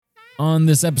On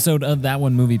this episode of That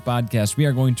One Movie Podcast, we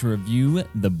are going to review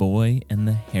The Boy and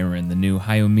the Heron, the new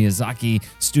Hayao Miyazaki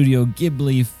Studio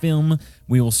Ghibli film.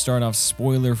 We will start off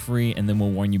spoiler-free, and then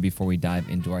we'll warn you before we dive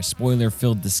into our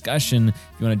spoiler-filled discussion. If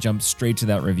you want to jump straight to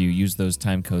that review, use those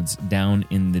time codes down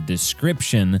in the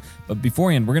description. But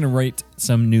beforehand, we're going to write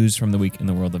some news from the week in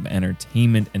the world of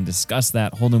entertainment and discuss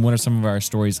that. Holden, what are some of our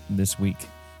stories this week?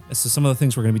 So some of the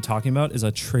things we're going to be talking about is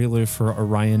a trailer for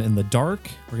Orion in the Dark.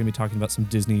 We're going to be talking about some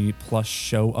Disney Plus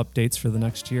show updates for the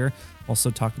next year. Also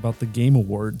talk about the Game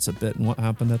Awards a bit and what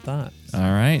happened at that. All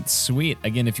right, sweet.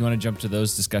 Again, if you want to jump to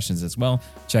those discussions as well,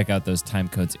 check out those time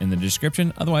codes in the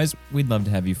description. Otherwise, we'd love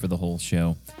to have you for the whole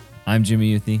show. I'm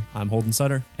Jimmy Youthy. I'm Holden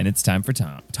Sutter. And it's time for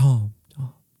Tom. Tom.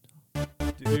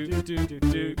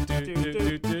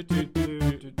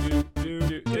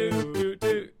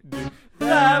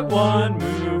 That One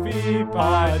Movie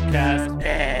Podcast.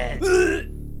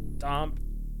 Tom.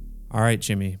 All right,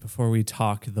 Jimmy, before we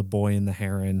talk The Boy and the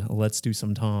Heron, let's do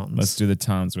some Toms. Let's do the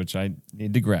Toms, which I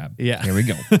need to grab. Yeah. Here we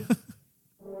go.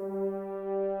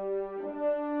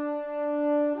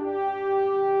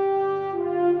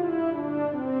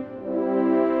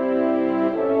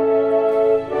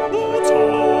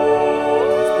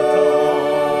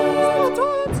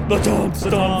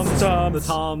 The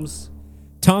Toms.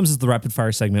 Toms is the rapid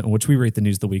fire segment in which we rate the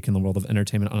news of the week in the world of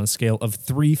entertainment on a scale of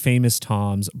three famous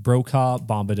Toms: Brokaw,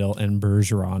 Bombadil, and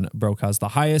Bergeron. Brokaw's the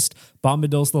highest,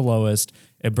 Bombadil's the lowest,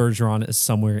 and Bergeron is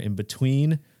somewhere in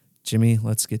between. Jimmy,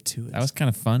 let's get to it. That was kind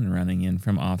of fun running in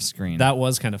from off screen. That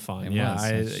was kind of fun. It yeah,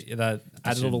 was. That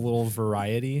added a little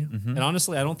variety. Mm-hmm. And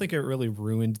honestly, I don't think it really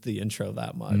ruined the intro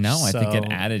that much. No, I think it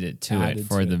added it to it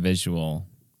for the visual.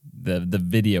 The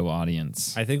video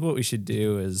audience. I think what we should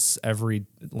do is every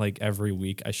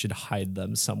week I should hide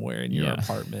them somewhere in your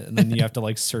apartment, and then you have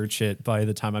to search it by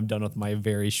the time I'm done with my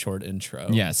very short intro.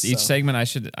 Yes, each segment I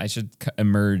should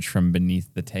emerge from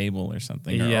beneath the table or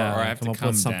something. Or I have to come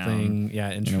with something.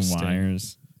 Down, interesting.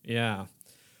 Wires. Yeah.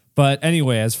 But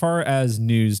anyway, as far as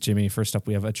news, Jimmy, first up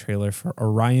we have a trailer for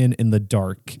Orion in the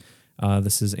Dark.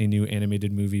 This is a new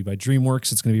animated movie by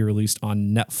DreamWorks. It's going to be released on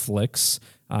Netflix,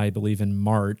 I believe, in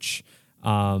March.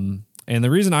 And the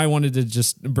reason I wanted to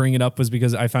just bring it up was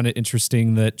because I found it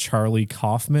interesting that Charlie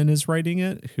Kaufman is writing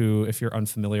it, who, if you're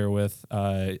unfamiliar with,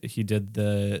 he did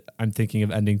the I'm Thinking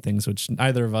of Ending Things, which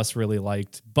neither of us really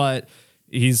liked. But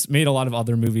he's made a lot of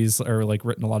other movies, or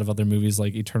written a lot of other movies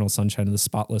like Eternal Sunshine of the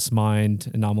Spotless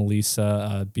Mind,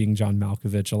 Anomalisa, Being John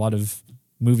Malkovich, a lot of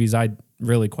movies I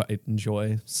really quite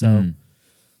enjoy. So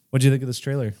what do you think of this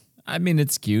trailer? I mean,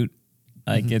 it's cute.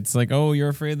 It's like, oh, you're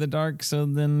afraid of the dark, so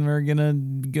then we're gonna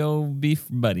go be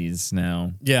buddies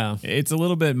now. Yeah. It's a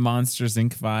little bit Monsters,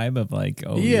 Inc. vibe of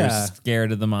you're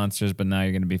scared of the monsters, but now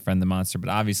you're gonna befriend the monster. But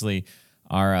obviously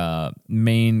our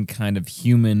main kind of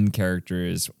human character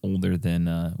is older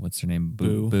than what's her name?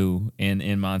 Boo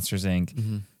in Monsters, Inc.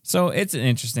 Mm-hmm. So it's an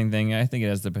interesting thing. I think it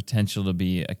has the potential to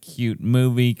be a cute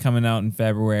movie coming out in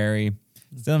February.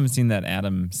 Still haven't seen that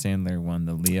Adam Sandler one,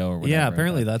 the Leo or whatever. Yeah,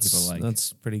 apparently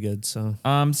that's pretty good. So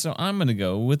so I'm gonna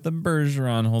go with the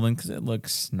Bergeron Holden because it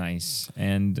looks nice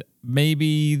and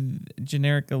maybe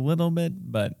generic a little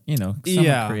bit, but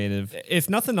somewhat creative. If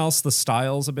nothing else, the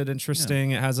style's a bit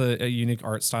interesting. Yeah. It has a unique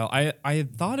art style. I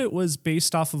thought it was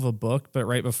based off of a book, but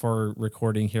right before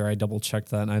recording here, I double checked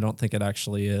that, and I don't think it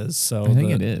actually is. So I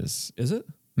think it is. Is it?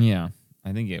 Yeah,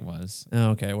 I think it was.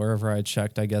 Okay, wherever I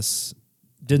checked, I guess.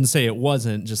 Didn't say it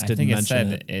wasn't, just didn't mention it. I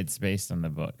think it said it's based on the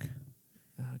book.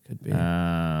 It could be.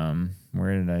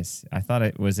 Where did I see? I thought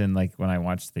it was in when I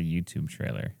watched the YouTube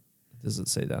trailer. Does it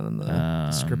say down in the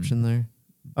description there?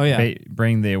 Oh yeah.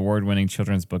 Bring the award-winning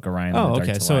children's book Orion. Oh,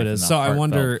 okay. So it is. So I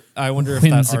wonder if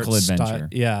that art style.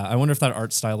 Yeah, I wonder if that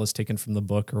art style is taken from the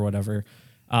book or whatever.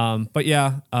 But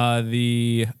yeah,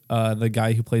 the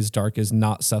guy who plays Dark is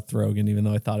not Seth Rogen, even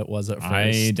though I thought it was at first.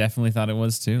 I definitely thought it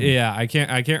was too. Yeah, I can't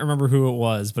remember who it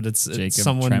was, but it's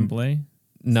someone. Tremblay?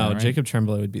 No, right? Jacob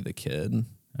Tremblay would be the kid.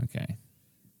 Okay.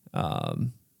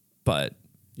 But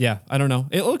yeah, I don't know.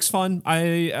 It looks fun.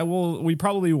 We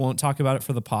probably won't talk about it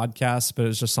for the podcast, but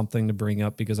it's just something to bring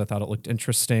up because I thought it looked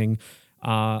interesting.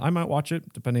 I might watch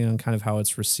it depending on kind of how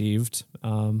it's received.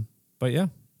 But yeah,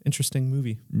 interesting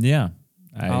movie. Yeah.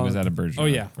 I was at a Bergeron. Oh,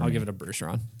 yeah. I'll give it a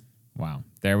Bergeron. Wow.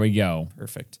 There we go.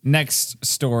 Perfect. Next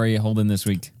story Holden this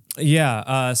week.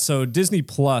 Yeah. So Disney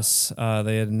Plus,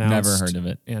 they had announced. Never heard of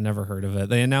it. Yeah, never heard of it.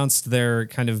 They announced their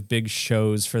kind of big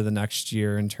shows for the next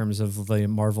year in terms of the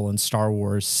Marvel and Star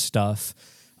Wars stuff.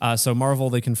 So Marvel,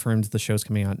 they confirmed the shows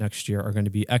coming out next year are going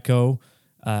to be Echo,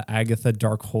 Agatha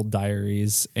Darkhold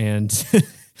Diaries, and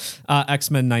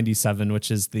X-Men 97,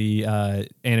 which is the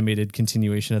animated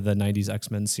continuation of the 90s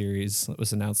X-Men series that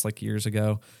was announced like years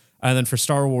ago. And then for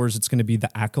Star Wars, it's going to be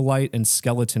the Acolyte and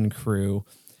Skeleton Crew.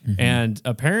 And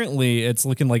apparently it's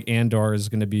looking like Andor is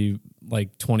going to be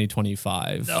like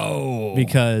 2025. No.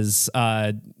 Because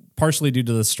partially due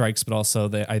to the strikes, but also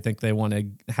I think they want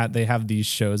to they have these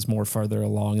shows more farther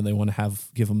along and they want to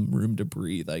give them room to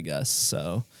breathe, I guess.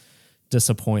 So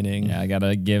disappointing. Yeah, I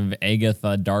gotta give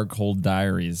Agatha Darkhold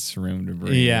Diaries room to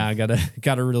breathe. Yeah, I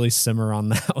gotta really simmer on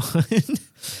that one.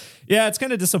 Yeah, it's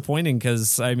kind of disappointing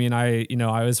because I mean, I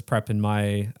was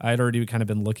prepping I'd already kind of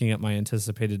been looking at my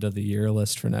anticipated of the year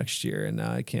list for next year, and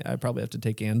now I probably have to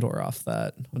take Andor off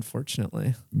that,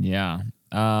 unfortunately. Yeah.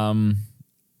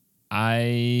 I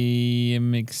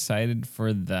am excited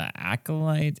for the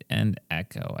Acolyte and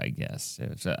Echo, I guess.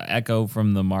 Echo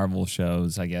from the Marvel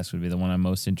shows, I guess, would be the one I'm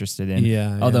most interested in.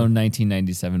 Yeah. Although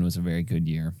 1997 was a very good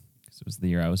year because it was the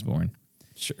year I was born.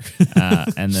 Sure.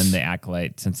 And then the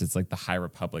Acolyte, since it's like the High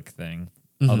Republic thing.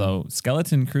 Although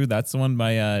Skeleton Crew, that's the one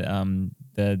by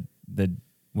the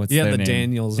what's their name?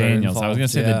 Daniels. Daniels. I was gonna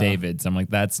say the yeah. Davids. I'm like,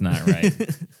 that's not right.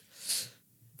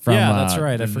 Yeah, that's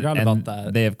right. I forgot and about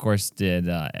that. They, of course, did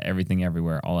Everything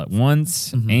Everywhere All at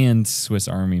Once and Swiss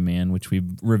Army Man, which we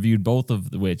reviewed both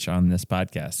of which on this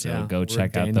podcast. So go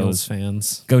check out those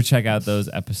fans. Go check out those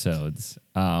episodes.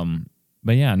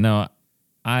 But yeah, no,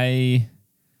 I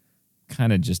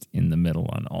kind of just in the middle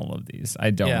on all of these.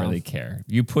 I don't really care.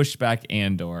 You push back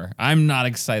Andor. I'm not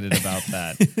excited about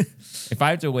that. If I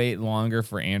have to wait longer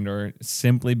for Andor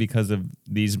simply because of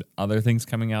these other things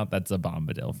coming out, that's a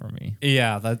bombadil for me.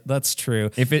 Yeah, that's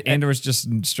true. If Andor is just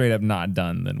straight up not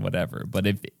done, then whatever. But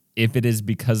if it is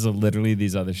because of literally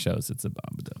these other shows, it's a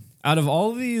bombadil. Out of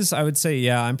all of these, I would say,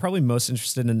 I'm probably most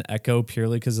interested in Echo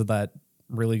purely because of that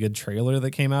really good trailer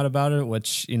that came out about it,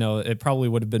 which, it probably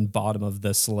would have been bottom of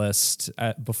this list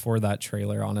before that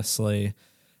trailer, honestly.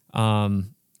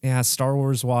 Star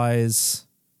Wars wise,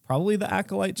 probably the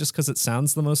Acolyte just because it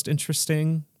sounds the most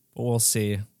interesting, but we'll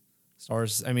see. Star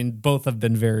Wars, I mean, both have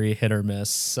been very hit or miss.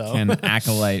 So Can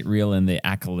Acolyte reel in the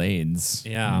accolades?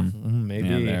 Yeah, maybe.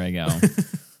 Yeah, there we go.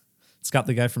 It's got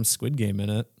the guy from Squid Game in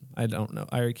it. I don't know.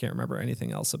 I can't remember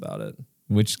anything else about it.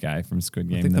 Which guy from Squid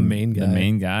Game? I think the main guy. The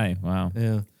main guy. Wow.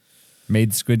 Yeah.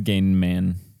 Made Squid Game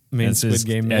Man. Game Man.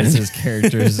 As his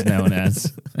character is known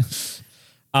as.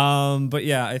 But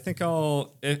yeah, I think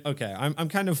I'm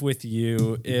kind of with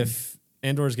you. If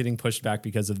Andor's getting pushed back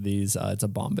because of these, it's a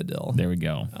bombadil. There we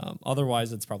go.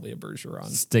 Otherwise, it's probably a Bergeron.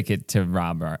 Stick it to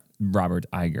Robert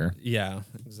Iger. Yeah,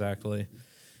 exactly.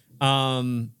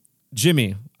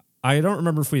 Jimmy, I don't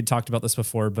remember if we had talked about this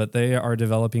before, but they are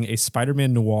developing a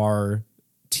Spider-Man noir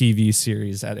TV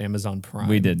series at Amazon Prime.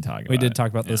 We did talk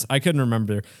about this. I couldn't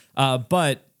remember.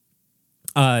 But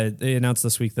they announced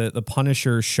this week that the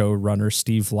Punisher showrunner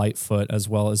Steve Lightfoot, as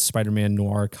well as Spider-Man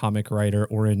noir comic writer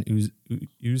Oren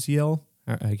Uziel,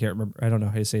 I can't remember. I don't know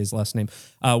how you say his last name,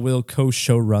 will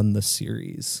co-showrun the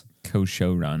series.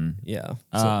 Co-showrun. Yeah.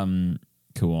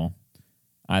 Cool.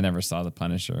 I never saw The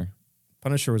Punisher.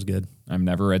 Punisher was good. I've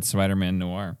never read Spider-Man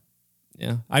Noir.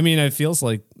 Yeah. I mean, it feels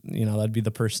like, that'd be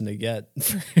the person to get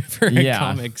for a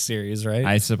comic series, right?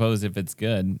 I suppose if it's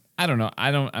good. I don't know.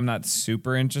 I'm not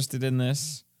super interested in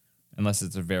this unless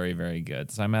it's very, very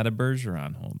good. So I'm at a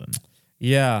Bergeron, Holden.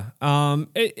 Yeah.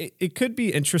 It could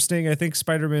be interesting. I think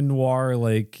Spider-Man Noir,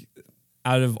 like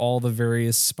out of all the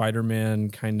various Spider-Man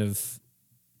kind of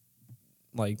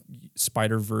like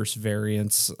Spider-Verse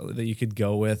variants that you could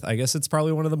go with, I guess it's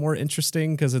probably one of the more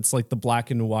interesting because it's like the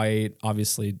black and white,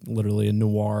 obviously literally a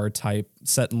noir type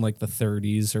set in like the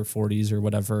 30s or 40s or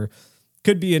whatever.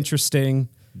 Could be interesting.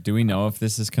 Do we know if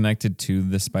this is connected to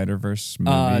the Spider-Verse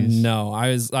movies? No,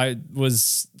 I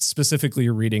was specifically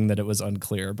reading that it was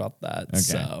unclear about that. Okay.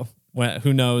 So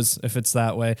who knows if it's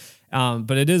that way.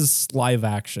 But it is live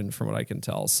action from what I can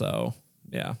tell. So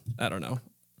yeah, I don't know.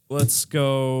 Let's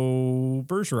go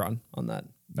Bergeron on that.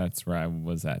 That's where I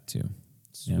was at too.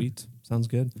 Sweet. Yep. Sounds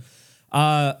good.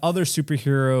 Other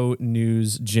superhero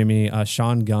news, Jimmy.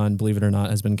 Sean Gunn, believe it or not,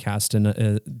 has been cast in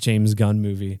a James Gunn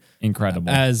movie. Incredible.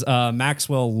 As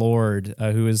Maxwell Lord,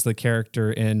 who is the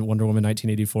character in Wonder Woman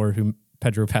 1984, who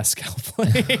Pedro Pascal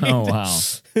played. Oh, wow.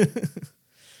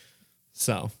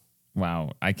 So...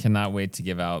 Wow, I cannot wait to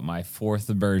give out my fourth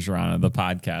Bergeron of the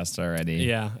podcast already.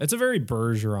 Yeah, it's a very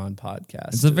Bergeron podcast.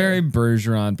 It's a very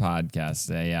Bergeron podcast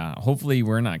today, yeah. Hopefully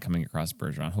we're not coming across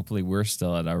Bergeron. Hopefully we're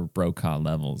still at our Brokaw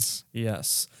levels.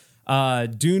 Yes.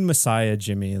 Dune Messiah,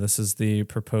 Jimmy. This is the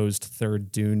proposed third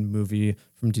Dune movie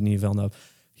from Denis Villeneuve.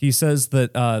 He says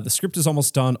that the script is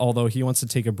almost done, although he wants to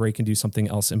take a break and do something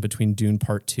else in between Dune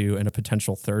Part 2 and a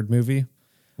potential third movie.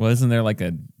 Well, isn't there like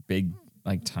a big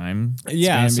like time?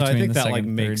 Yeah, span so I between think the that like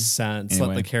second, makes third? sense. Anyway.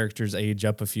 Let the characters age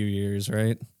up a few years,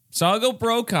 right? So I'll go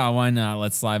Brokaw. Why not?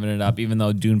 Let's liven it up, even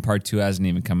though Dune Part 2 hasn't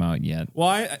even come out yet. Well,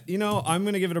 I'm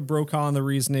going to give it a Brokaw on the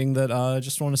reasoning that I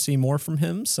just want to see more from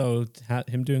him. So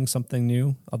him doing something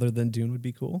new other than Dune would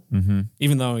be cool. Mm-hmm.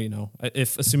 Even though,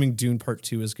 if assuming Dune Part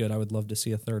 2 is good, I would love to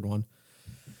see a third one.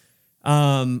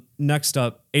 Next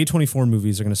up, A24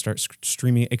 movies are going to start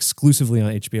streaming exclusively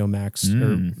on HBO Max,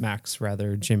 or Max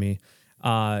rather, Jimmy.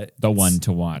 The one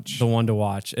to watch. The one to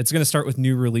watch. It's going to start with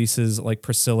new releases like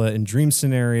Priscilla and Dream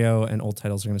Scenario, and old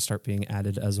titles are going to start being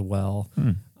added as well.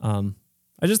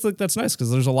 I just think that's nice because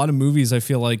there's a lot of movies I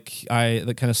feel like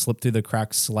that kind of slipped through the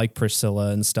cracks, like Priscilla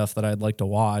and stuff that I'd like to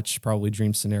watch. Probably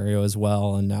Dream Scenario as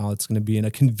well, and now it's going to be in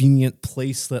a convenient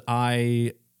place that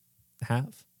I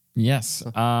have. Yes.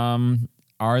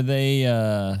 Are they?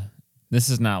 This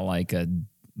is not like a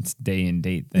day and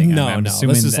date thing. No, I'm no.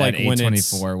 assuming This is that like when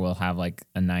A24 will have like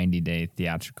a 90-day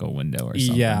theatrical window or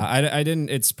something. Yeah, I didn't.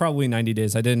 It's probably 90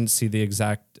 days. I didn't see the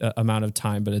exact amount of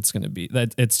time, but it's going to be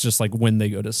that. It's just like when they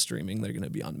go to streaming, they're going to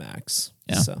be on Max.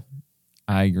 Yeah. So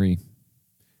I agree.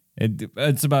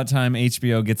 It's about time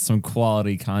HBO gets some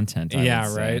quality content. I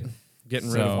would say. right.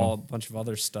 Getting rid of a bunch of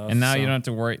other stuff. And now you don't have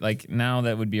to worry. Like now,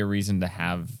 that would be a reason to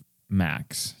have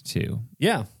Max too.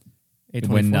 Yeah. A24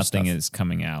 when nothing stuff. is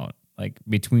coming out, like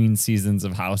between seasons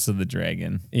of House of the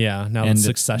Dragon. Yeah. Now and that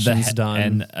Succession's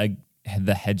done. And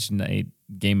the Hedge Knight,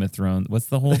 Game of Thrones. What's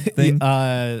the whole thing?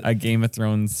 A Game of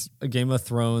Thrones. A Game of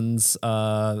Thrones,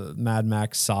 Mad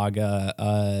Max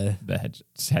saga, The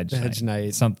Hedge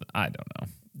Knight. Something I don't know.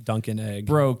 Dunkin' Egg.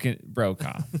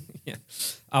 Brokaw. Yeah.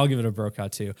 I'll give it a Brokaw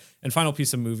too. And final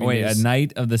piece of movie Wait, news. A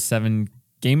Knight of the Seven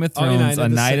Game of Thrones, A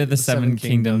Knight of the Seven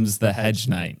Kingdoms, The Hedge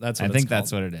Knight. That's what I it's think called.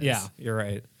 that's what it is. Yeah, you're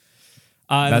right.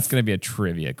 That's going to be a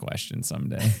trivia question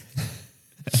someday.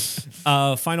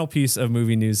 Final piece of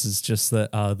movie news is just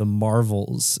that The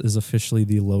Marvels is officially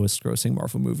the lowest grossing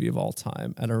Marvel movie of all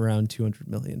time at around $200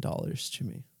 million,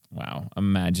 Jimmy. Wow.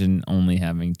 Imagine only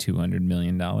having $200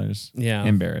 million. Yeah.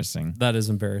 Embarrassing. That is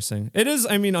embarrassing. It is,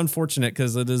 unfortunate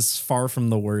because it is far from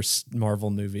the worst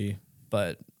Marvel movie,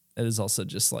 but it is also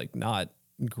just like not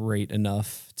great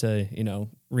enough to,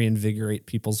 reinvigorate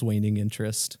people's waning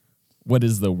interest. What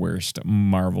is the worst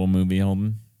Marvel movie,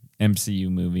 Holden? MCU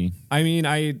movie.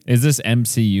 Is this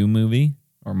MCU movie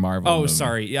or Marvel movie?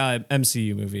 Sorry. Yeah,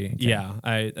 MCU movie. Okay. Yeah.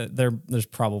 There's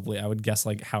probably, I would guess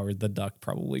like Howard the Duck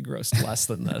probably grossed less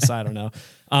than this. I don't know.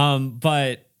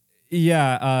 But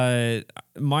yeah,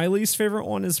 my least favorite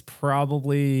one is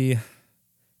probably,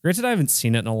 granted I haven't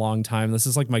seen it in a long time. This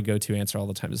is like my go-to answer all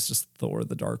the time. It's just Thor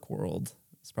the Dark World.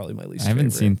 It's probably my least favorite. I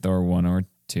haven't seen Thor 1 or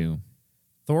 2.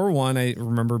 Thor 1, I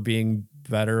remember being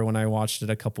better when I watched it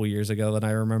a couple years ago than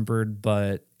I remembered,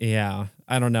 but yeah,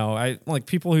 I don't know. I like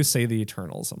people who say the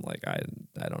Eternals. I'm like, I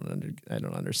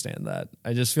don't understand that.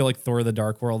 I just feel like Thor: The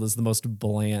Dark World is the most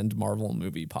bland Marvel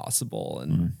movie possible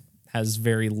and has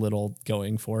very little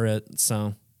going for it.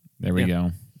 So there we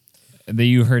go.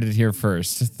 You heard it here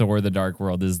first. Thor: The Dark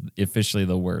World is officially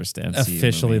the worst MCU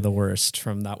officially movie. The worst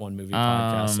from That One Movie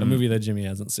podcast, a movie that Jimmy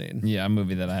hasn't seen. Yeah, a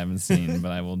movie that I haven't seen,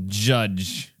 but I will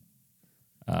judge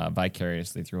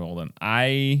vicariously through Holden.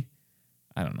 I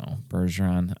don't know,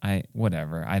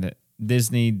 Bergeron.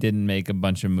 Disney didn't make a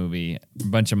bunch of money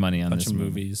on this movie.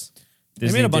 Movies. Disney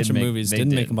they made a bunch of movies. They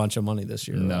Didn't make a bunch of money this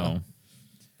year. No.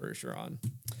 Bergeron.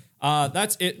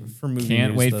 That's it for movie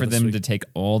Can't news, wait though, for this them week. to take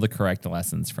all the correct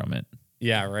lessons from it.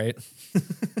 Yeah, right.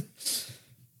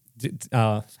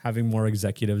 Having more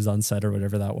executives on set or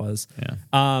whatever that was. Yeah.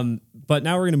 But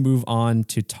now we're going to move on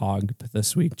to TOMP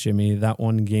this week, Jimmy. That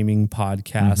one gaming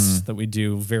podcast that we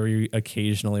do very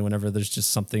occasionally whenever there's just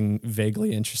something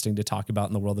vaguely interesting to talk about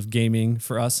in the world of gaming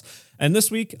for us. And this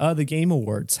week, the Game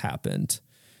Awards happened.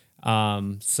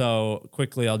 So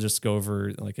quickly, I'll just go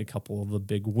over like a couple of the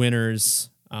big winners.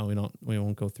 We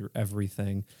won't go through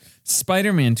everything.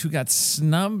 Spider-Man 2 got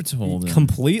snubbed, Holden.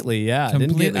 Completely, yeah.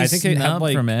 I think it had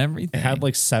like from everything. It had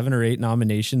like 7 or 8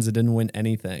 nominations. It didn't win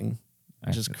anything.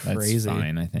 Which is crazy. That's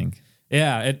fine, I think.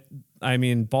 Yeah,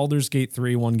 Baldur's Gate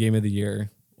 3 won Game of the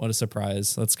Year. What a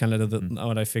surprise. That's kind of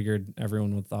what I figured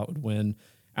everyone would win.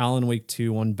 Alan Wake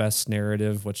 2 won Best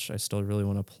Narrative, which I still really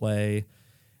want to play.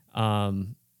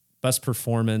 Best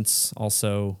Performance,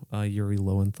 also Yuri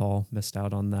Lowenthal missed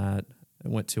out on that. It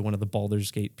went to one of the Baldur's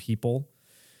Gate people.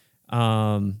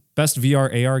 Best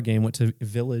VR AR game went to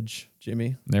Village,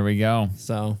 Jimmy. There we go.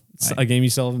 So it's a game you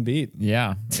still haven't beat.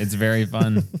 Yeah, it's very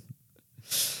fun.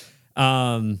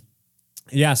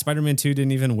 Yeah, Spider-Man 2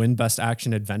 didn't even win Best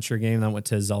Action Adventure Game. That went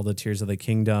to Zelda Tears of the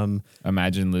Kingdom.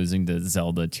 Imagine losing to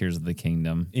Zelda Tears of the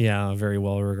Kingdom. Yeah, a very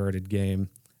well-regarded game.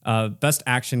 Best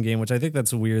Action Game, which I think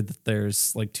that's weird that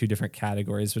there's like two different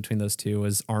categories between those two,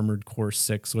 was Armored Core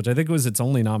 6, which I think was its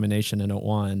only nomination and it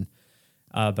won.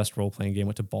 Best Role-Playing Game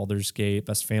went to Baldur's Gate.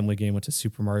 Best Family Game went to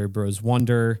Super Mario Bros.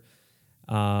 Wonder.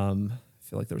 I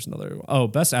feel like there was another... Oh,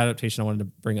 Best Adaptation, I wanted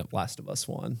to bring up Last of Us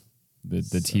 1. The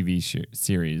TV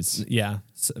series. Yeah.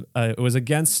 So, it was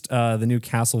against the new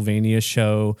Castlevania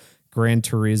show, Gran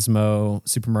Turismo,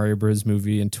 Super Mario Bros.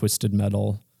 Movie, and Twisted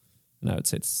Metal. And I would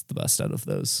say it's the best out of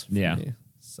those. Yeah. Me.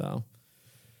 So,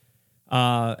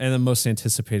 and the most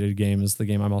anticipated game is the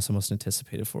game I'm also most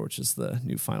anticipated for, which is the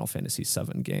new Final Fantasy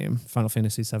VII game, Final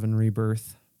Fantasy VII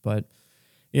Rebirth. But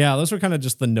yeah, those were kind of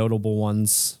just the notable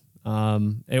ones.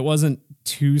 It wasn't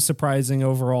too surprising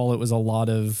overall. It was a lot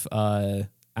of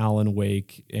Alan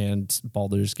Wake and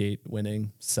Baldur's Gate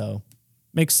winning. So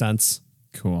makes sense.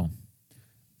 Cool.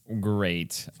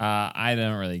 Great. I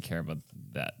don't really care about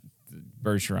that.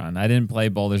 Bergeron. I didn't play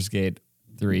Baldur's Gate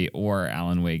 3 or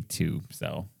Alan Wake 2,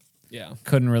 so Yeah.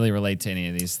 couldn't really relate to any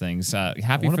of these things.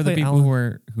 Happy wanna for the play people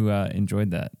Alan- who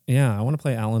enjoyed that. Yeah, I want to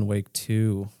play Alan Wake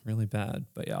 2 really bad.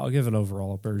 But yeah, I'll give it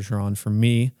overall a Bergeron for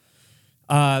me.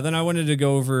 Then I wanted to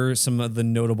go over some of the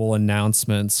notable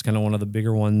announcements, kind of one of the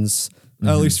bigger ones,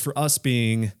 at least for us,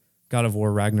 being God of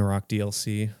War Ragnarok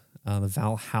DLC, the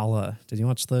Valhalla. Did you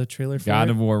watch the trailer for God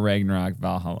it? of War Ragnarok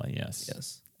Valhalla, yes.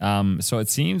 Yes. So it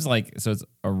seems like it's a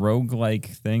roguelike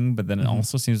thing, but then it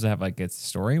also seems to have like its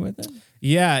story with it.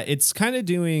 Yeah, it's kind of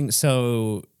doing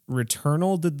so.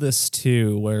 Returnal did this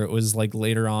too, where it was like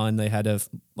later on they had a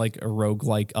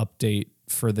roguelike update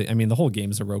for the. I mean, the whole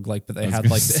game is a roguelike, but they had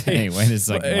like. Wait a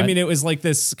second. I mean, it was like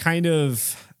this kind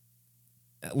of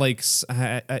like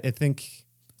I think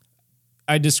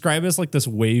I describe it as like this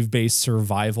wave-based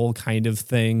survival kind of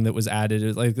thing that was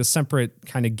added, like a separate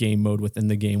kind of game mode within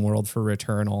the game world for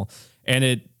Returnal. And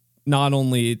it not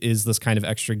only is this kind of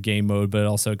extra game mode, but it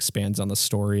also expands on the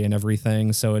story and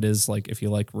everything. So it is like, if you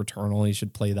like Returnal, you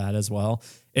should play that as well.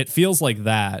 It feels like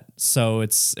that. So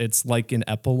it's like an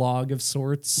epilogue of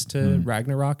sorts to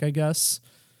Ragnarok, I guess.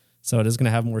 So it is going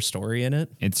to have more story in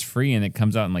it. It's free and it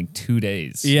comes out in like 2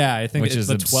 days. Yeah, I think which it's is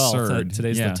the 12th. absurd.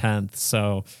 Today's Yeah. the 10th.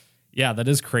 So yeah, that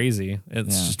is crazy.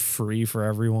 It's just free for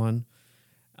everyone.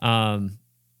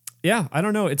 Yeah, I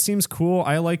don't know. It seems cool.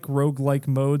 I like roguelike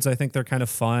modes. I think they're kind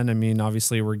of fun. I mean,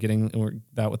 obviously we're getting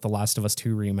that with The Last of Us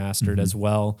 2 remastered as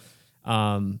well.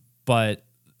 But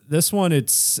this one,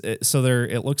 it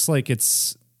looks like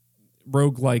it's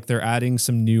roguelike. They're adding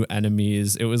some new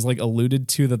enemies. It was like alluded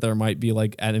to that there might be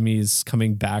like enemies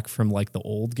coming back from like the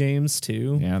old games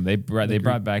too. Yeah, they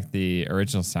brought back the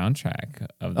original soundtrack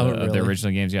of the, really? of the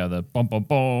original games. Yeah, the boom boom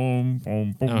boom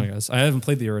boom boom. Oh, yes. I haven't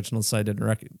played the original, so I didn't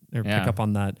pick up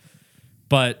on that.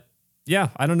 But yeah,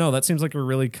 I don't know. That seems like a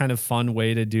really kind of fun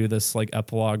way to do this like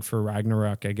epilogue for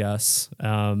Ragnarok, I guess.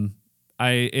 I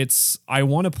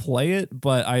want to play it,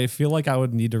 but I feel like I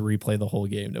would need to replay the whole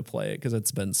game to play it because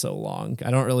it's been so long. I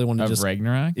don't really want to just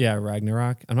Ragnarok. Yeah,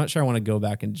 Ragnarok. I'm not sure I want to go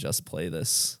back and just play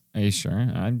this. Are you sure?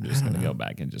 I'm just gonna go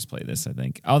back and just play this. I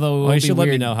think. Although Well, you should let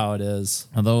me know how it is.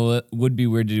 Although it would be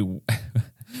weird to do,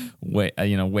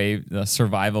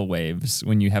 survival waves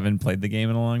when you haven't played the game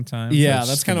in a long time. Yeah, it's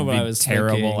that's just kind of gonna what be I was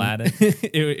terrible thinking. at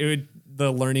it. It would. The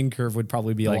learning curve would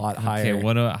probably be a lot higher. Okay,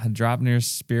 what do I drop near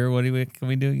spear? What can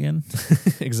we do again?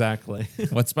 Exactly.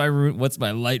 What's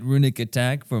my light runic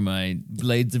attack for my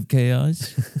blades of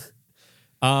chaos?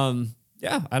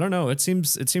 Yeah, I don't know. It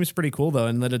seems pretty cool though,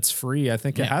 and that it's free. I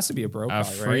think it has to be a bro A buy,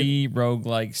 free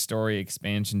roguelike story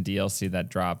expansion DLC that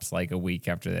drops like a week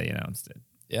after they announced it.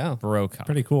 Yeah, Broke.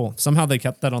 pretty cool. Somehow they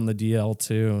kept that on the DL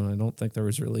too. I don't think there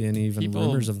was really any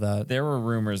rumors of that. There were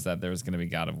rumors that there was going to be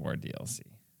God of War DLC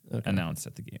announced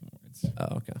at the Game Awards.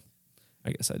 Oh, okay.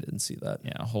 I guess I didn't see that.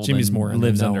 Yeah, Holden Jimmy's more in the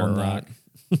lives know under a on rock.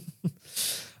 that.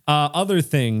 Other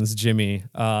things, Jimmy.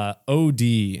 OD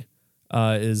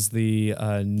is the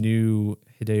new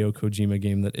Hideo Kojima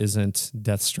game that isn't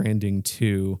Death Stranding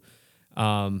 2. It's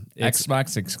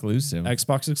Xbox exclusive.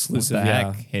 Xbox exclusive. What the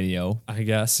Yeah, heck, Hideo? I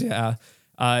guess. Yeah.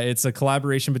 It's a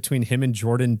collaboration between him and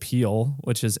Jordan Peele,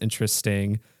 which is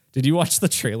interesting. Did you watch the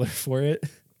trailer for it?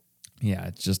 Yeah,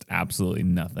 it's just absolutely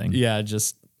nothing. Yeah,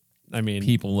 I mean,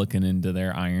 People looking into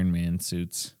their Iron Man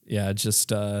suits. yeah,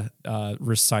 just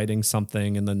reciting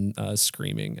something and then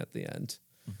screaming at the end.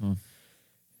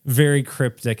 Very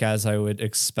cryptic, as I would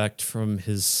expect from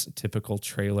his typical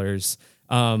trailers.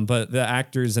 But the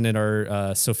actors in it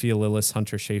are Sophia Lillis,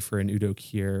 Hunter Schafer, and Udo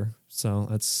Kier. So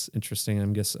that's interesting.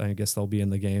 I guess they'll be in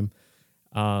the game.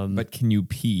 But can you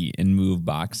pee and move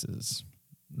boxes?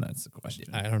 That's the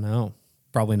question. I don't know.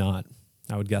 Probably not.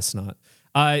 I would guess not.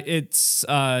 It's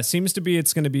seems to be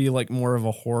it's going to be like more of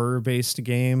a horror-based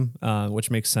game, which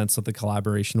makes sense with the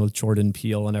collaboration with Jordan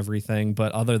Peele and everything.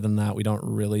 But other than that, we don't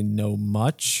really know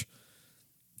much.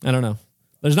 I don't know.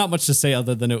 There's not much to say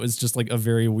other than it was just like a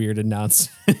very weird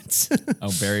announcement.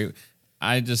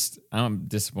 I'm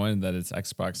disappointed that it's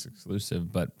Xbox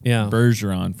exclusive, but Yeah.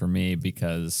 Bergeron for me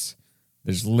because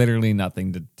there's literally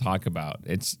nothing to talk about.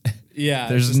 There's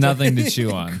just nothing to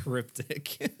chew on.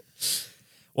 Cryptic.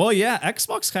 Well, yeah,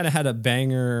 Xbox kind of had a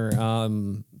banger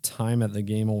time at the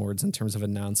Game Awards in terms of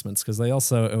announcements because it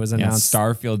was announced.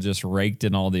 Starfield just raked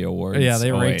in all the awards. Yeah,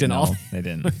 they raked in all. They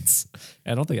didn't.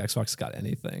 I don't think Xbox got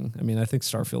anything. I mean, I think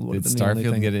Starfield would have Did been the only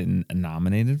Starfield thing. get it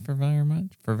nominated for very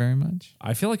much?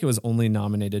 I feel like it was only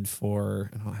nominated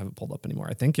for. I don't have it pulled up anymore.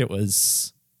 I think it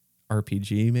was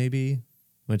RPG maybe,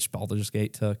 which Baldur's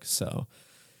Gate took. So,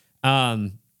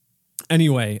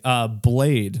 anyway,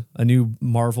 Blade, a new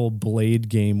Marvel Blade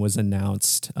game was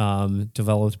announced,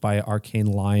 developed by Arcane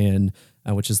Lion,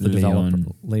 which is the developer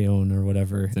Leon or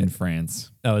whatever. It's in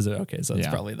France. Oh, is it? Okay, so it's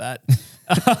Yeah. probably that.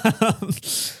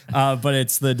 But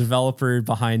it's the developer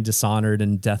behind Dishonored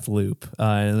and Deathloop.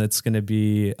 And it's going to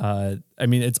be,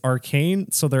 it's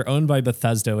Arcane, so they're owned by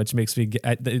Bethesda, which makes me,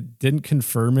 it didn't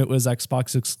confirm it was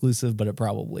Xbox exclusive, but it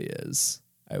probably is,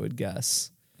 I would guess.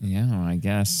 Yeah, I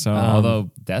guess. So, although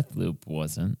Deathloop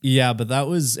wasn't. Yeah, but that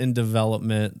was in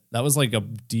development. That was like a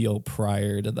deal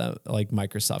prior to that, like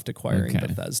Microsoft acquiring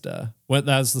Bethesda. Well,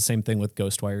 that was the same thing with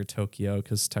Ghostwire Tokyo,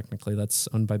 because technically that's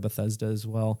owned by Bethesda as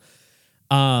well.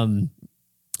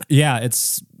 Yeah,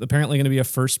 it's apparently going to be a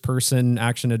first-person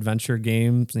action-adventure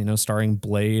game, starring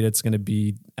Blade. It's going to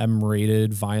be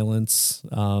M-rated violence,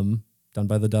 done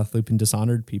by the Deathloop and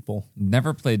Dishonored people.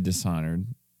 Never played Dishonored.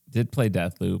 Did play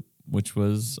Deathloop, which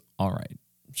was all right.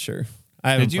 Sure.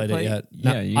 I haven't played it yet.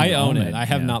 Yeah, you I own own it. it. I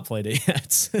have Yeah. not played it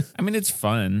yet. I mean, it's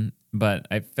fun, but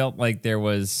I felt like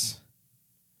Deathloop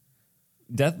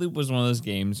was one of those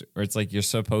games where it's like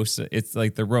it's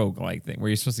like the roguelike thing where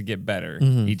you're supposed to get better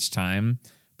each time.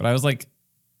 But I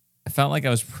felt like I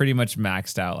was pretty much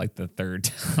maxed out like the third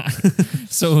time.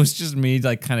 So it was just me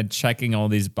like kind of checking all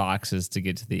these boxes to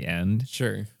get to the end.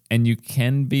 Sure. And you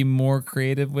can be more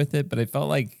creative with it, but it felt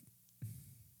like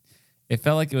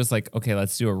it was like, okay,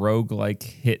 let's do a roguelike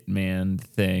Hitman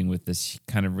thing with this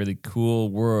kind of really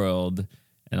cool world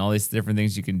and all these different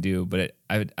things you can do. But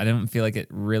I didn't feel like it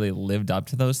really lived up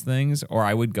to those things, or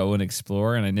I would go and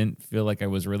explore, and I didn't feel like I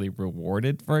was really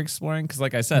rewarded for exploring. Because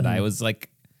like I said, I was like,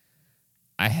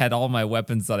 I had all my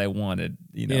weapons that I wanted,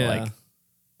 like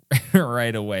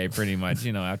right away, pretty much,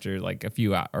 after like a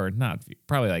few hours, or not,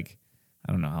 probably like,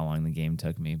 I don't know how long the game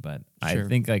took me, but Sure. I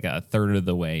think like a third of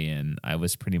the way in, I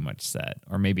was pretty much set,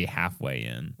 or maybe halfway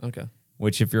in. Okay.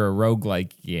 Which, if you're a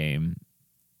roguelike game,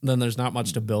 Then there's not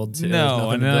much to build to. no,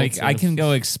 and like I can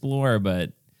go explore,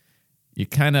 but you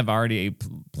kind of already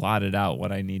plotted out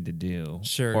what I need to do.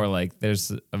 Sure. Or like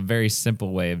there's a very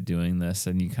simple way of doing this,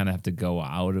 and you kind of have to go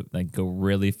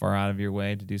really far out of your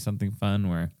way to do something fun.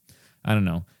 Where I don't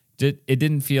know. It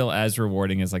didn't feel as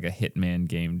rewarding as like a Hitman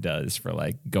game does, for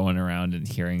like going around and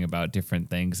hearing about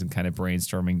different things and kind of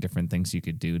brainstorming different things you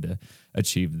could do to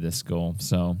achieve this goal.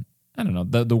 So I don't know.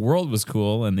 The world was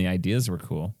cool and the ideas were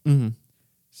cool. Mm-hmm.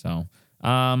 So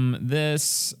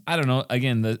this, I don't know.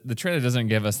 Again, the trailer doesn't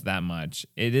give us that much.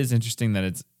 It is interesting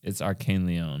that it's Arcane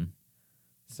Leon.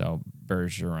 So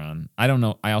Bergeron. I don't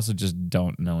know. I also just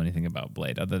don't know anything about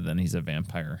Blade other than he's a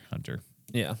vampire hunter.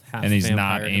 Yeah, half And he's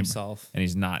vampire not himself. And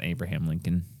he's not Abraham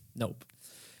Lincoln. Nope.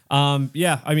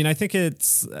 Yeah, I mean, I think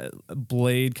it's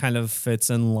Blade kind of fits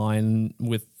in line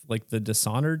with like the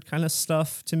Dishonored kind of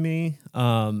stuff to me.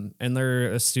 And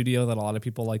they're a studio that a lot of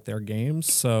people like their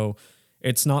games, so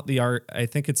it's not the art. I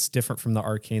think it's different from the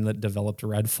Arcane that developed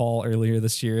Redfall earlier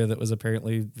this year that was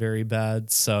apparently very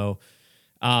bad. So,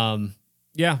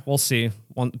 yeah, we'll see.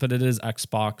 But it is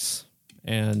Xbox,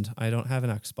 and I don't have an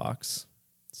Xbox.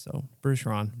 So,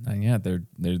 Bergeron. Yeah, they're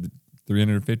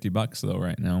 $350 though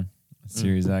right now.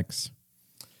 Series X.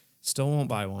 Still won't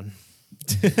buy one.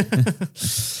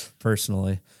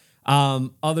 Personally.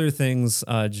 Other things,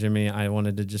 Jimmy, I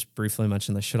wanted to just briefly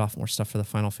mention they shut off more stuff for the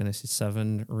Final Fantasy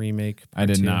VII remake. I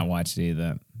did not watch any of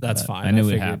that. That's fine. I knew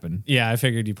it figured, happened. Yeah, I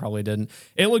figured you probably didn't.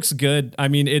 It looks good. I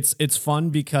mean, it's fun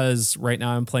because right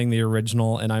now I'm playing the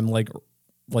original and I'm like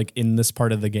in this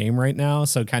part of the game right now.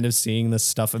 So kind of seeing this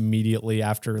stuff immediately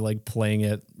after like playing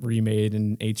it remade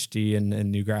in HD and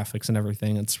new graphics and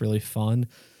everything. It's really fun.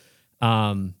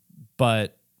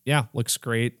 But yeah, looks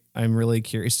great. I'm really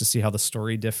curious to see how the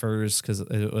story differs because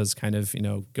it was kind of,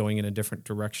 going in a different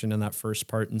direction in that first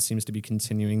part and seems to be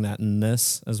continuing that in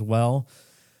this as well.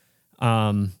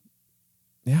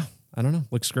 Yeah, I don't know.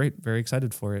 Looks great. Very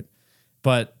excited for it.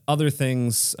 But other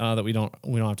things that we don't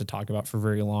have to talk about for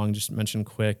very long, just mention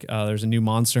quick. There's a new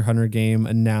Monster Hunter game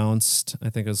announced.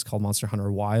 I think it was called Monster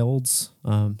Hunter Wilds.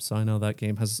 So I know that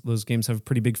those games have a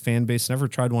pretty big fan base. Never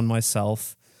tried one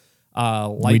myself.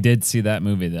 We did see that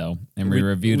movie though, and we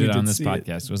reviewed it on this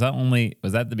podcast. It.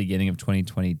 Was that the beginning of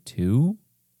 2022?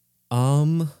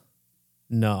 No.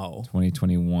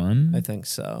 2021? I think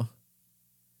so.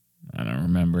 I don't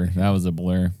remember. That was a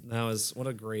blur. What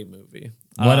a great movie.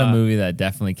 What a movie that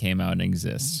definitely came out and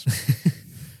exists.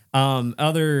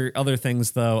 Other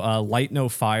things though, Light No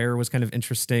Fire was kind of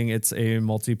interesting. It's a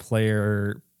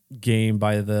multiplayer game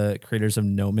by the creators of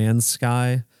No Man's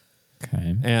Sky.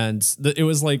 Okay. And it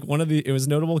was like it was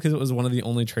notable because it was one of the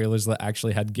only trailers that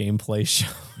actually had gameplay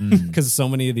shown because so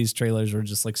many of these trailers were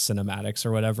just like cinematics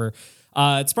or whatever.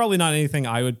 It's probably not anything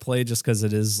I would play just because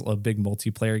it is a big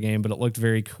multiplayer game, but it looked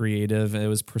very creative. It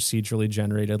was procedurally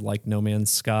generated like No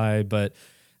Man's Sky, but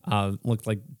looked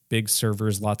like big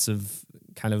servers, lots of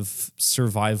kind of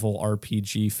survival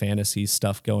RPG fantasy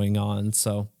stuff going on.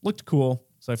 So looked cool.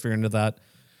 So I figured into that.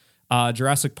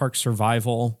 Jurassic Park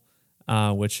Survival,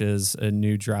 which is a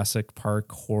new Jurassic Park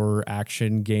horror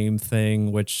action game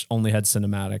thing, which only had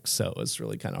cinematics. So it was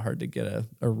really kind of hard to get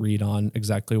a read on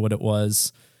exactly what it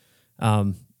was.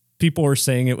 People were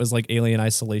saying it was like Alien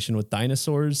Isolation with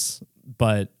dinosaurs,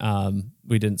 but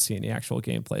we didn't see any actual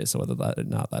gameplay. So whether that or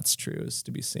not that's true is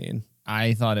to be seen.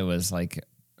 I thought it was like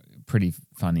pretty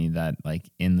funny that like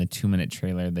in the 2-minute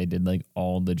trailer they did like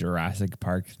all the Jurassic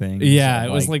Park things. Yeah,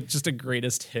 it was like just a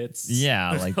greatest hits.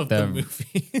 Yeah, like of the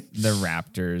movie. The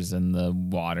raptors and the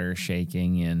water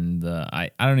shaking and I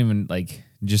don't even like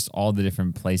just all the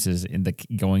different places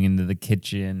going into the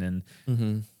kitchen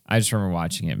and I just remember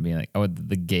watching it and being like, oh,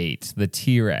 the gate, the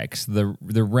T-Rex, the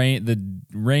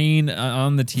rain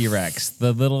on the T-Rex,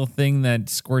 the little thing that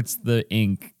squirts the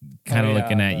ink, kind of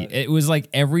looking at you. It was like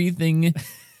everything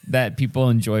that people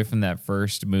enjoy from that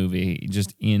first movie,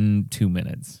 just in 2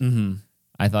 minutes. Mm-hmm.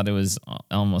 I thought it was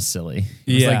almost silly.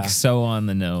 It was like so on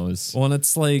the nose. Well, and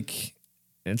it's like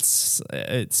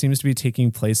it seems to be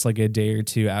taking place like a day or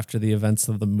two after the events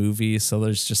of the movie. So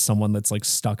there's just someone that's like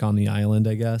stuck on the island,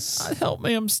 I guess. Help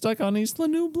me. I'm stuck on Isla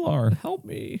Nublar. Help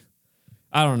me.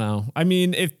 I don't know. I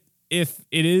mean, if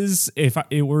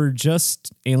it were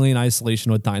just Alien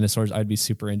Isolation with dinosaurs, I'd be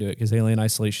super into it because Alien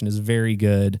Isolation is very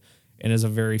good and is a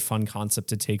very fun concept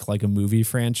to take like a movie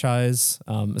franchise,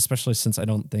 especially since I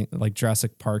don't think like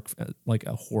Jurassic Park, like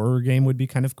a horror game would be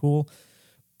kind of cool.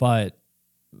 But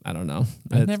I don't know.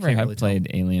 I've never played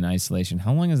Alien Isolation.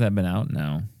 How long has that been out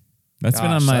now? That's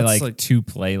been on my like to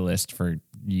play list for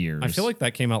years. I feel like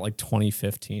that came out like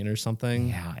 2015 or something.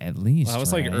 Yeah, at least. That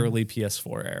was like early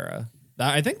PS4 era.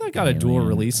 I think that got a dual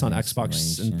release on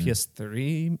Xbox and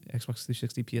PS3, Xbox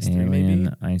 360, PS3 Alien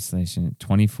maybe. Isolation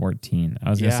 2014. I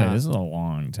was going to say, this is a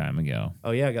long time ago.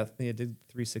 Oh yeah, it did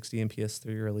 360 and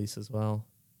PS3 release as well.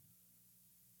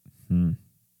 You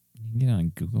can get it on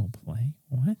Google Play?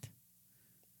 What?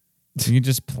 You can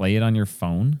just play it on your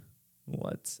phone?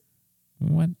 What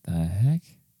the heck?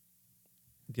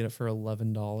 Get it for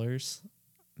 $11.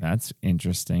 That's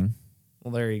interesting.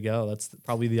 Well, there you go. That's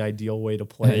probably the ideal way to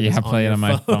play it. Play it on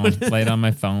my phone. Play it on my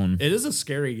phone. It is a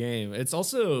scary game. It's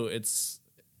also,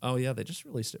 oh yeah, they just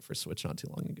released it for Switch not too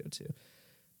long ago too.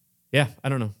 Yeah, I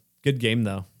don't know. Good game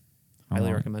though.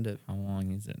 Highly recommend it. How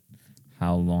long is it?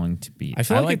 How long to beat? I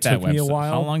feel like it took me a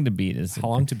while. How long to beat is it? How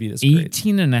long to beat is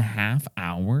 18 and a half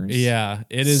hours? Yeah,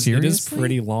 it is. Seriously? It is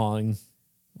pretty long.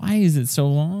 Why is it so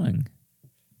long?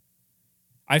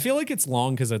 I feel like it's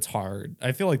long because it's hard.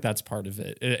 I feel like that's part of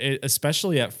it.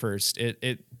 Especially at first.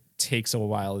 It takes a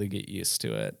while to get used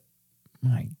to it.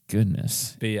 My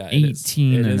goodness. But yeah,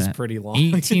 18 it is pretty long.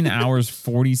 18 hours,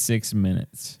 46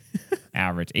 minutes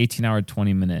average. 18-hour,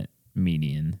 20-minute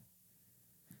median.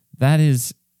 That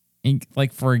is,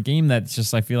 like, for a game that's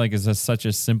just, I feel like, is such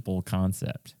a simple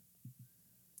concept.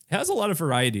 It has a lot of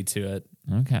variety to it.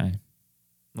 Okay.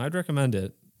 I'd recommend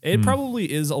it. It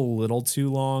probably is a little too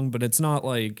long, but it's not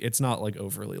like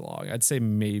overly long. I'd say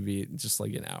maybe just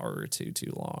like an hour or two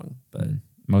too long. But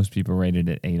most people rated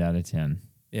it 8 out of 10.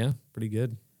 Yeah, pretty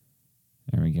good.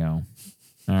 There we go.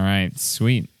 All right,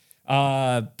 sweet.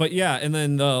 But yeah, and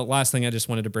then the last thing I just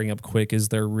wanted to bring up quick is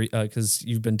because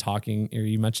you've been talking, or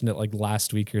you mentioned it like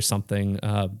last week or something.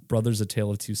 Brothers: A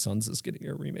Tale of Two Sons is getting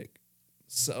a remake.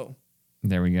 So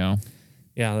there we go.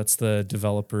 Yeah, that's the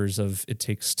developers of It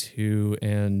Takes Two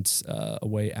and A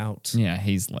Way Out. Yeah,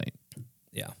 Hazelight.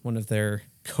 one of their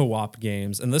co-op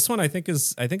games. And this one I think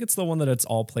it's the one that it's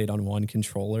all played on one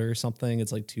controller or something.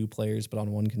 It's like 2 players but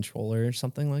on one controller or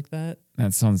something like that.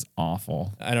 That sounds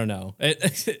awful. I don't know.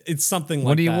 It's something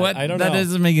What like do you that. what? I don't That know.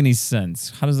 doesn't make any sense.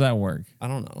 How does that work? I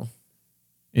don't know.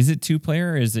 Is it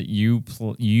 2-player or is it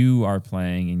you are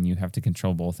playing and you have to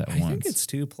control both at once? I think it's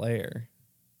 2-player.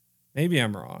 Maybe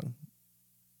I'm wrong.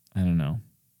 I don't know.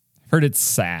 Heard it's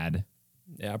sad.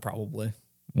 Yeah, probably.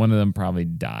 One of them probably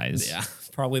dies. Yeah,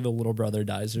 probably the little brother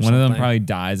dies or One something. of them probably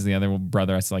dies. The other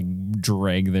brother has to like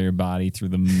drag their body through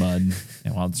the mud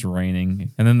and while it's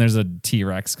raining. And then there's a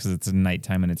T-Rex because it's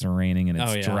nighttime and it's raining and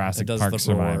it's Jurassic it does Park the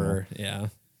survival. roar. Yeah.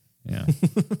 Yeah.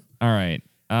 All right.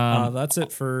 That's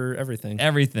it for everything.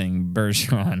 Everything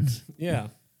Bergeron. Yeah,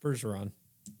 Bergeron.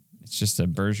 It's just a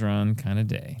Bergeron kind of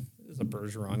day. It is a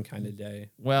Bergeron kind of day.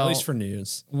 Well, at least for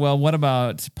news. Well, what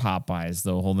about Popeyes,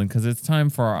 though, Holden? Because it's time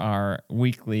for our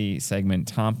weekly segment,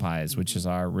 TOMP, which is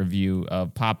our review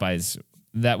of Popeyes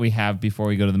that we have before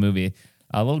we go to the movie.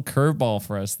 A little curveball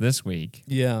for us this week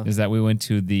is that we went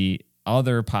to the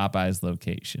other Popeyes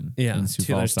location. Yeah, in Sioux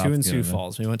Falls, there's South 2 in Sioux Dakota.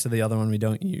 Falls. We went to the other one we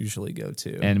don't usually go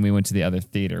to. And we went to the other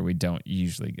theater we don't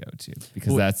usually go to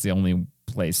because that's the only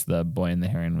place the Boy and the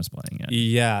Heron was playing at.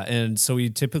 Yeah, and so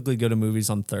we typically go to movies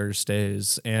on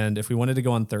Thursdays. And if we wanted to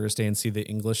go on Thursday and see the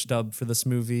English dub for this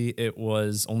movie, it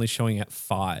was only showing at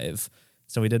 5.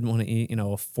 So we didn't want to eat, a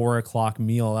 4:00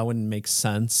 meal. That wouldn't make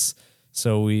sense.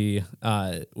 So we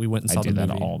went and saw the movie. I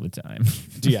do that all the time.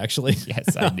 Do you actually?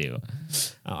 Yes, I do.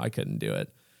 Oh, I couldn't do it.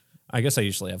 I guess I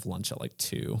usually have lunch at like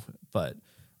 2. But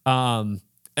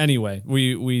anyway,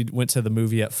 we went to the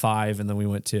movie at 5 and then we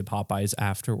went to Popeyes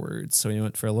afterwards. So we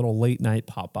went for a little late night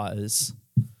Popeyes.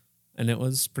 And it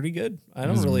was pretty good. I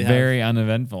don't really very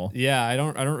uneventful. Yeah, I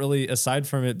don't really, aside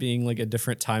from it being like a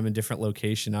different time and different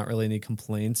location, not really any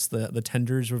complaints. The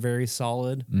tenders were very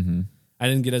solid. Mm-hmm. I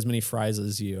didn't get as many fries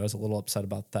as you. I was a little upset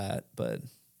about that, but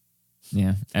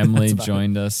yeah. Emily about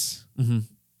joined us. Mm-hmm.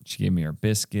 She gave me her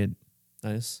biscuit.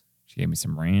 Nice. She gave me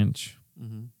some ranch.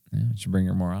 Mm-hmm. Yeah, I should bring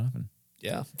her more often.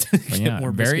 Yeah. But yeah,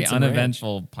 More very biscuits and ranch.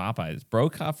 uneventful Popeyes.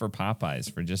 Brokaw for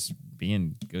Popeyes for just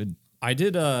being good. I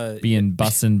did being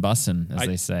bussin', as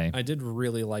they say. I did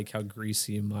really like how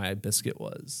greasy my biscuit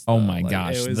was. Oh my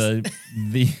gosh. It was,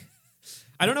 the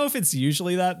I don't know if it's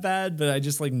usually that bad, but I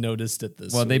just like noticed it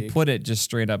this week. they put it just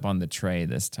straight up on the tray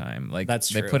this time. Like That's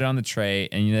they true. put it on the tray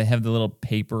and they have the little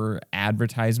paper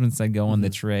advertisements that go on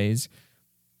the trays.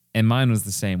 And mine was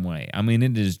the same way. I mean,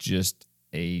 it is just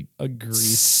a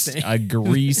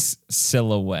grease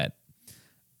silhouette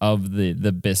of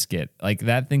the biscuit. Like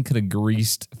that thing could have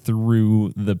greased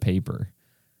through the paper.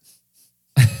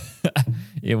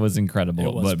 It was incredible,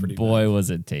 It was but pretty boy, bad. was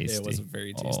it tasty. It was a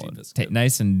very tasty biscuit.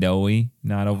 Nice and doughy,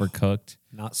 not overcooked,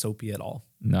 Not soapy at all.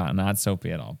 not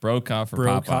soapy at all. Brokaw for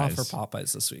Brokaw Popeyes. for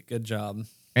Popeyes this week. Good job.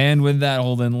 And with that,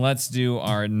 Holden, let's do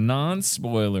our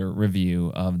non-spoiler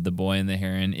review of The Boy and the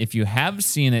Heron. If you have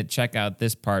seen it, check out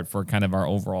this part for kind of our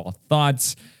overall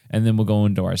thoughts, and then we'll go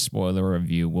into our spoiler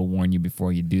review. We'll warn you before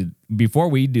we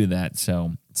do that.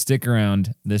 So stick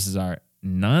around. This is our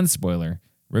non-spoiler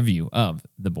review of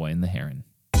The Boy and the Heron.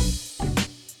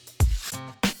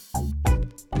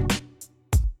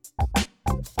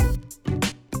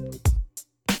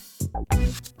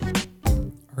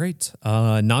 All right.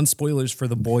 Non-spoilers for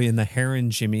The Boy and the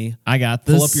Heron, Jimmy. I got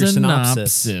the Pull up your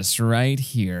synopsis right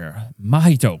here.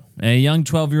 Mahito, a young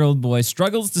 12-year-old boy,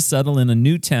 struggles to settle in a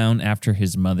new town after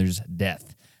his mother's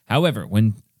death. However,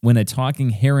 when a talking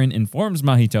heron informs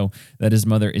Mahito that his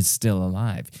mother is still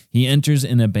alive, he enters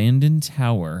an abandoned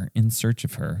tower in search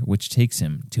of her, which takes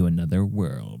him to another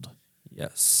world.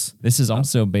 Yes. This is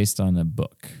also based on a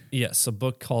book. Yes, a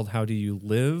book called How Do You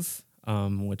Live,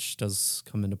 which does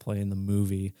come into play in the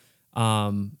movie.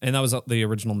 And that was the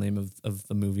original name of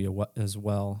the movie as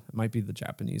well. It might be the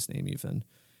Japanese name even.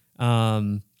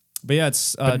 But yeah,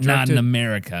 it's But not in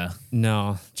America.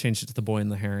 No, changed it to The Boy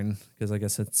and the Heron because I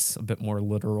guess it's a bit more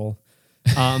literal.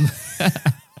 But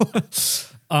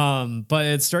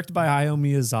it's directed by Hayao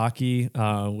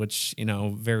Miyazaki, which,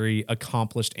 very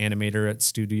accomplished animator at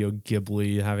Studio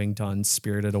Ghibli, having done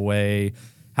Spirited Away,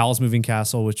 Howl's Moving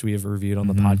Castle, which we have reviewed on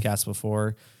the podcast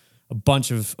before, a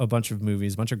bunch of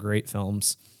movies, a bunch of great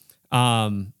films.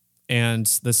 And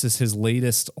this is his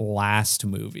last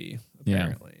movie,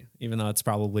 apparently, even though it's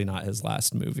probably not his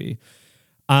last movie.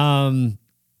 We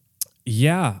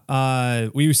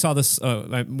saw this.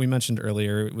 We mentioned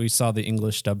earlier we saw the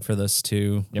English dub for this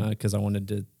too, because I wanted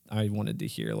to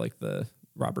hear like the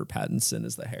Robert Pattinson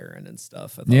as the Heron and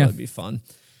stuff. I thought that'd be fun.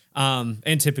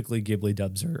 And typically Ghibli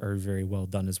dubs are very well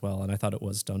done as well, and I thought it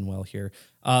was done well here.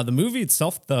 The movie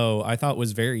itself, though, I thought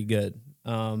was very good.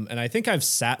 And I think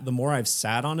the more I've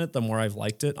sat on it, the more I've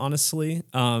liked it, honestly.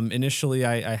 Initially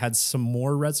I had some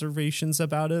more reservations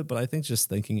about it, but I think just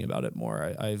thinking about it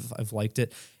more, I've liked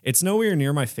it. It's nowhere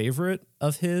near my favorite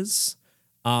of his.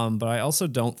 But I also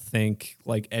don't think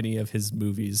like any of his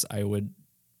movies I would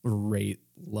rate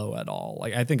low at all.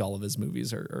 Like I think all of his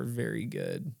movies are very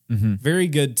good, very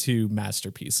good to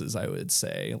masterpieces, I would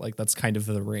say. Like that's kind of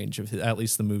the range of at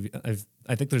least the movie.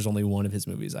 I think there's only one of his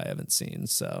movies I haven't seen.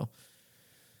 So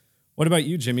what about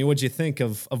you, Jimmy? What'd you think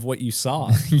of what you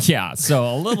saw? Yeah. So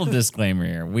a little disclaimer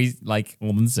here. We, like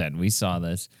Holden said, we saw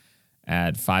this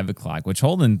at 5 o'clock, which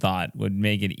Holden thought would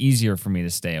make it easier for me to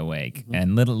stay awake.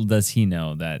 And little does he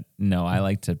know that, no, I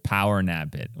like to power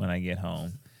nap it when I get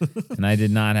home. And I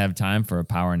did not have time for a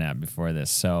power nap before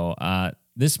this. So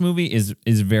this movie is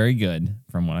very good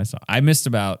from what I saw. I missed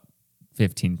about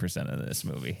 15% of this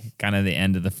movie, kind of the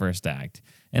end of the first act.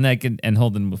 And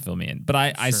Holden will fill me in. But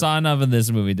I saw enough of this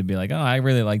movie to be like, oh, I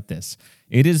really like this.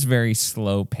 It is very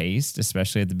slow paced,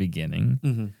 especially at the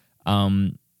beginning.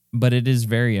 But it is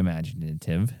very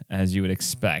imaginative, as you would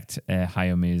expect a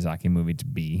Hayao Miyazaki movie to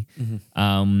be.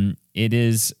 It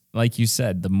is, like you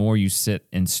said, the more you sit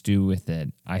and stew with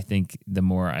it, I think the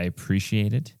more I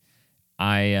appreciate it.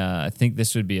 I think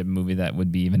this would be a movie that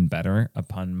would be even better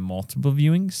upon multiple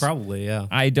viewings. Probably, yeah.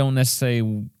 I don't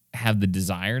necessarily have the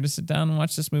desire to sit down and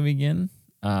watch this movie again,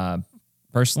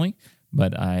 personally.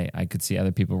 But I could see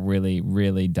other people really,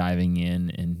 really diving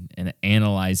in and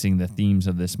analyzing the themes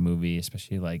of this movie,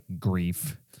 especially like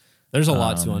grief. There's a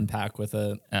lot to unpack with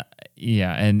it.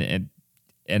 Yeah,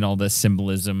 and all the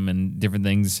symbolism and different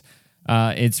things.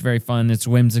 It's very fun. It's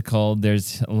whimsical.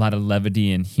 There's a lot of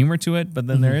levity and humor to it, but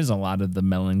then there is a lot of the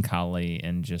melancholy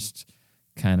and just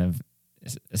kind of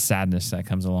sadness that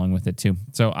comes along with it too.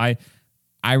 So I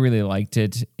really liked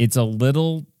it. It's a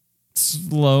little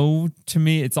slow to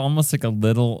me. It's almost like a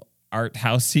little art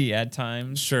housey at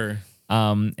times. Sure.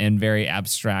 And very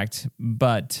abstract,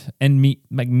 but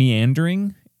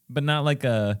meandering, but not like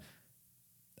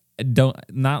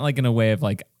not like in a way of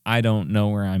like I don't know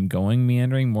where I'm going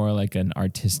meandering, more like an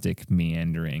artistic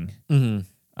meandering.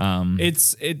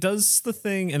 It does the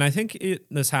thing, and I think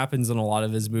this happens in a lot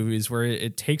of his movies where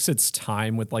it takes its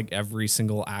time with like every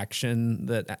single action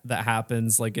that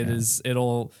happens. Like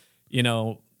it'll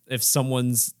if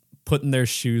someone's putting their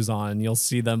shoes on, you'll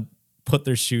see them put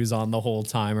their shoes on the whole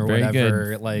time or very whatever.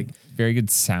 Good, like very good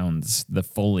sounds. The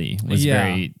Foley was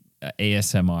very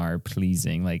ASMR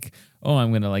pleasing. Like, oh, I'm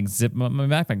going to like zip up my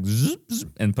backpack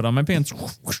and put on my pants.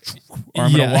 Or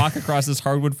I'm going to walk across this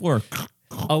hardwood floor.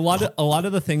 A lot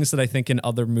of the things that I think in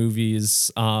other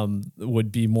movies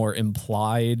would be more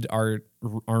implied aren't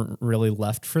really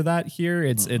left for that here.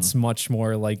 It's much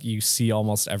more like you see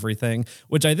almost everything,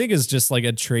 which I think is just like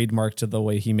a trademark to the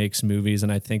way he makes movies,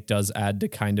 and I think does add to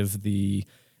kind of the,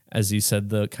 as you said,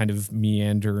 the kind of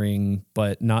meandering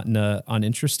but not in an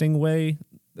uninteresting way,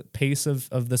 the pace of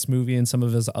this movie and some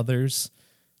of his others.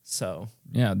 So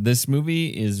yeah, this movie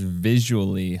is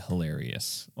visually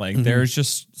hilarious. Like there's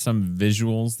just some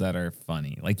visuals that are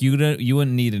funny. Like you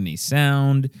wouldn't need any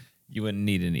sound, you wouldn't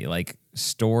need any like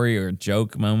story or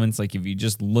joke moments. Like if you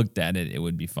just looked at it, it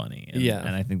would be funny.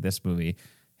 And I think this movie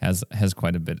has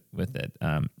quite a bit with it.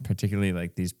 Particularly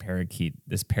like this parakeet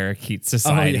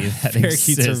society that parakeets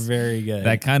exists, are very good.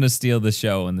 That kind of steal the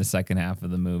show in the second half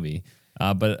of the movie.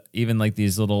 But even like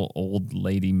these little old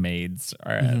lady maids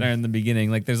are in the beginning.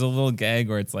 Like there's a little gag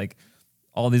where it's like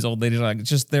all these old ladies are like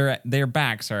just their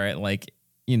backs are at like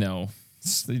I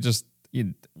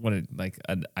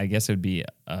guess it would be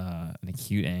an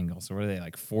acute angle. So what are they,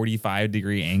 like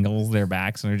 45-degree angles their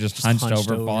backs, and they're just hunched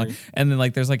over falling. And then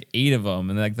like there's like 8 of them,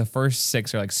 and like the first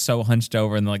 6 are like so hunched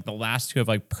over, and like the last 2 have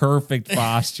like perfect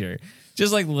posture.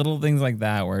 Just like little things like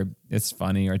that where it's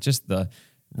funny, or just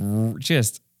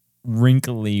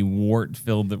wrinkly,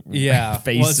 wart-filled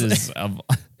faces of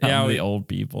the old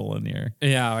people in here.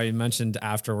 Yeah, I mentioned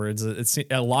afterwards, it's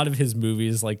a lot of his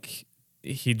movies, like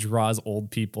he draws old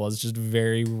people as just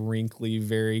very wrinkly,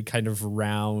 very kind of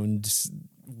round,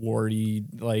 warty,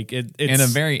 like it's in a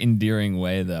very endearing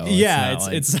way, though. Yeah,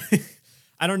 it's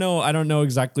I don't know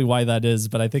exactly why that is,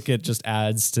 but I think it just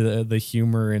adds to the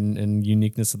humor and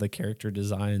uniqueness of the character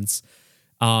designs.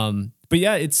 But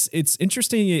yeah, it's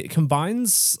interesting. It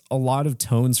combines a lot of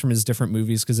tones from his different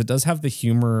movies because it does have the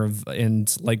humor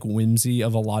and like whimsy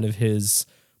of a lot of his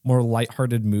more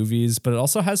lighthearted movies, but it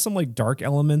also has some like dark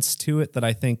elements to it that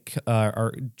I think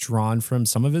are drawn from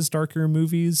some of his darker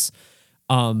movies.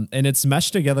 And it's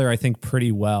meshed together, I think,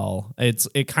 pretty well.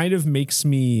 It kind of makes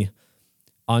me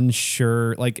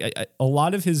unsure. Like a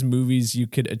lot of his movies you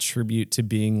could attribute to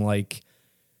being like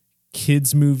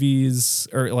kids movies,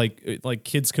 or like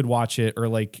kids could watch it, or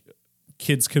like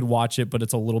kids could watch it, but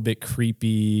it's a little bit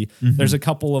creepy. There's a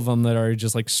couple of them that are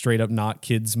just like straight up not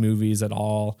kids movies at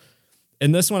all.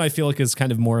 And this one I feel like is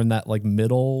kind of more in that like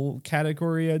middle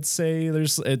category, I'd say.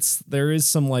 There is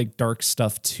some like dark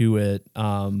stuff to it,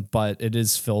 but it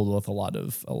is filled with a lot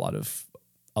of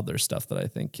other stuff that I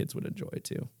think kids would enjoy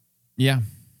too. Yeah.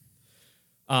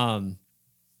 But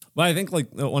I think like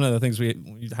one of the things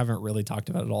we haven't really talked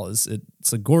about at all is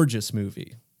it's a gorgeous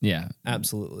movie. Yeah.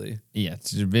 Absolutely. Yeah,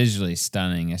 it's visually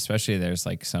stunning, especially there's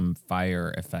like some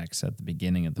fire effects at the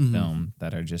beginning of the film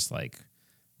that are just like,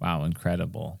 wow,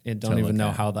 incredible. And don't even know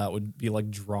how that would be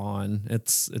like drawn.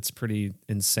 It's pretty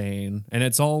insane. And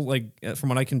it's all like, from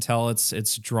what I can tell,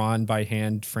 it's drawn by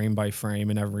hand, frame by frame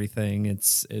and everything.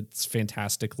 It's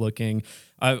fantastic looking.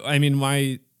 I mean,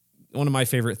 one of my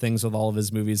favorite things with all of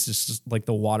his movies is just like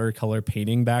the watercolor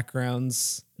painting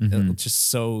backgrounds. It's just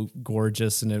so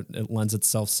gorgeous, and it lends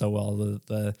itself so well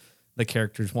to the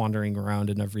characters wandering around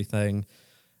and everything.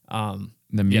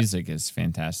 The music is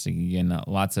fantastic. Again,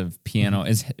 lots of piano.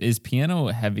 Is piano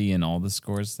heavy in all the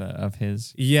scores of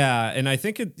his? Yeah, and I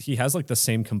think he has like the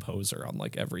same composer on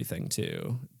like everything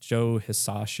too. Joe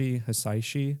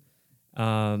Hisaishi.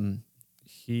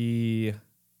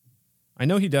 I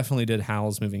know he definitely did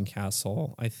Howl's Moving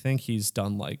Castle. I think he's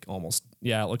done like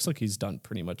it looks like he's done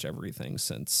pretty much everything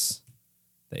since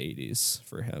the 80s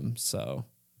for him. So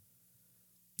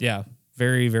yeah,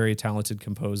 very, very talented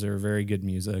composer, very good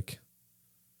music.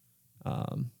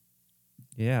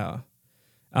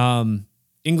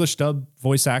 English dub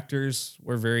voice actors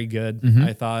were very good.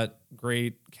 I thought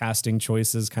great casting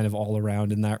choices kind of all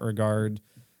around in that regard.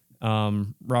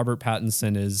 Robert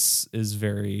Pattinson is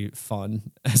very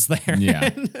fun as the Heron. Yeah,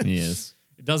 he is.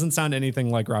 It doesn't sound anything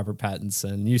like Robert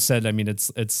Pattinson. You said, I mean,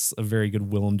 it's a very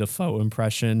good Willem Dafoe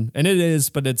impression, and it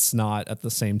is, but it's not at the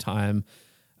same time.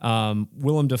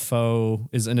 Willem Dafoe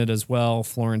is in it as well.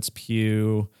 Florence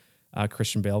Pugh,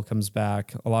 Christian Bale comes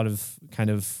back. A lot of kind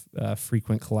of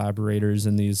frequent collaborators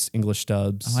in these English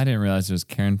dubs. Oh, I didn't realize it was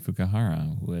Karen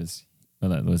Fukuhara who was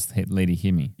Lady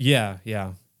Himi. Yeah.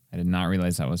 I did not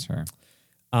realize that was her.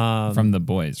 From The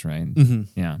Boys, right?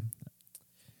 Yeah.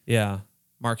 Yeah.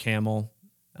 Mark Hamill.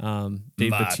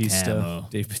 Dave Bautista,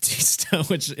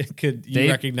 which you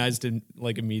recognized him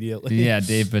like immediately. Yeah,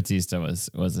 Dave Bautista was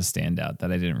a standout that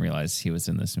I didn't realize he was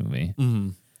in this movie.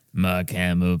 Mark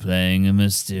Hamill playing a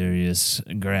mysterious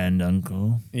grand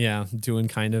uncle. Yeah, doing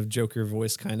kind of Joker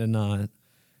voice, kind of not.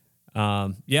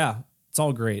 Yeah, it's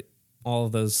all great. All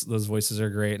of those voices are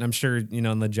great, and I'm sure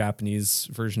in the Japanese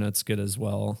version it's good as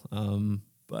well.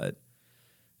 But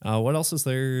what else is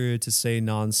there to say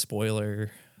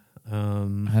non-spoiler? I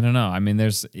don't know. I mean,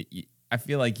 I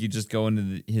feel like you just go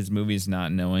into his movies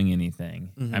not knowing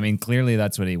anything. I mean, clearly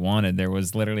that's what he wanted. There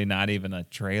was literally not even a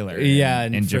trailer.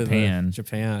 In Japan.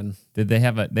 Did they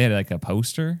have they had like a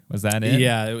poster? Was that it?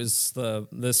 Yeah, it was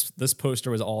this poster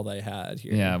was all they had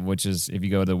here. Yeah, which is, if you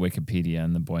go to Wikipedia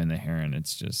and The Boy and the Heron,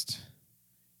 it's just,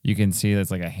 you can see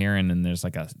that's like a heron, and there's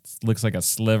like looks like a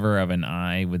sliver of an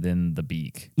eye within the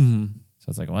beak. So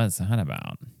it's like, what's that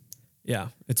about? Yeah,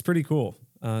 it's pretty cool.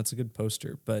 It's a good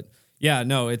poster, but yeah,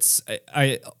 no, it's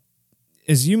I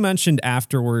as you mentioned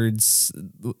afterwards,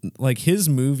 like his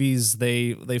movies,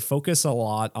 they focus a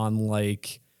lot on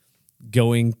like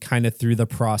going kind of through the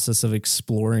process of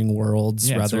exploring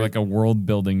worlds, rather like a world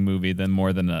building movie than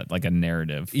more than a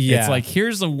narrative. Yeah. It's like,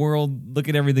 here's a world, look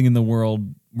at everything in the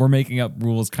world. We're making up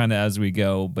rules kind of as we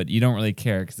go, but you don't really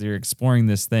care because you're exploring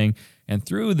this thing, and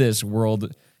through this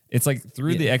world, it's like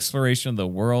through the exploration of the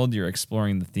world, you're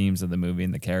exploring the themes of the movie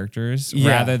and the characters,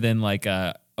 rather than like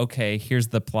okay, here's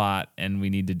the plot and we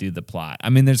need to do the plot. I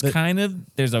mean, there's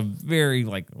a very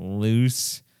like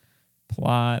loose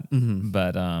plot,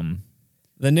 but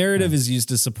the narrative is used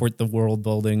to support the world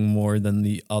building more than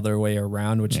the other way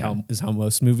around, which is how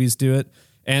most movies do it.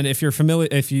 And if you're familiar,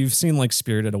 if you've seen like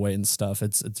Spirited Away and stuff,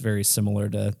 it's very similar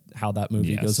to how that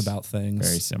movie goes about things.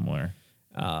 Very similar.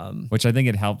 Which I think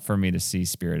it helped for me to see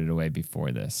Spirited Away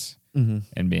before this,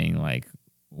 and being like,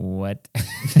 what?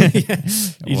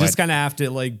 You just kind of have to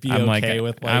like be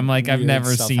with. I'm like, I've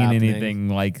never seen anything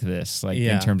like this, like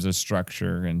in terms of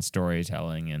structure and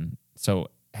storytelling. And so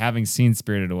having seen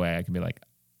Spirited Away, I can be like,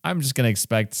 I'm just going to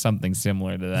expect something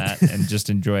similar to that and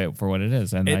just enjoy it for what it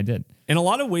is. And I did. In a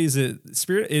lot of ways, it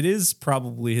is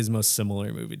probably his most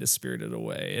similar movie to Spirited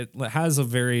Away. It has a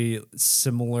very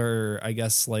similar, I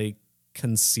guess, like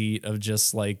conceit of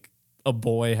just like a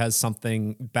boy has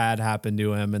something bad happen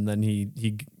to him, and then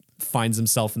he finds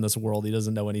himself in this world he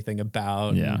doesn't know anything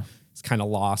about. Yeah. He's kind of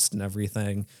lost and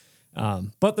everything.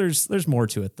 But there's more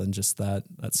to it than just that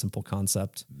simple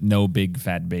concept. No big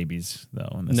fat babies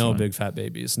though. In this No one. big fat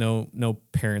babies. No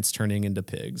parents turning into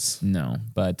pigs. No,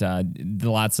 but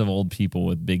lots of old people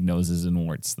with big noses and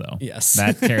warts though. Yes.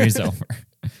 That carries over.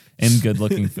 And good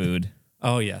looking food.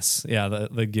 Oh yes, yeah.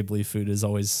 The Ghibli food is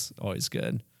always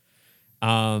good.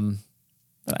 I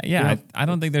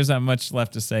don't think there's that much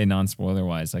left to say non-spoiler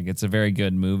wise. Like, it's a very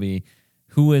good movie.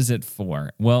 Who is it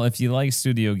for? Well, if you like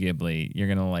Studio Ghibli, you're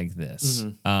gonna like this.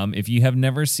 If you have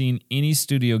never seen any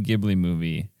Studio Ghibli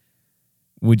movie,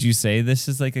 would you say this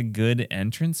is like a good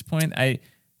entrance point?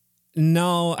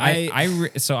 So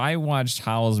I watched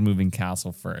Howl's Moving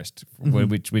Castle first,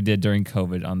 which we did during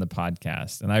COVID on the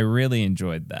podcast, and I really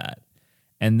enjoyed that.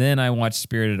 And then I watched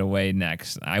Spirited Away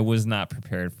next. I was not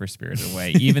prepared for Spirited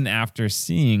Away, even after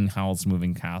seeing Howl's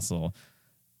Moving Castle.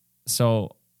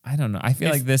 So I don't know. I feel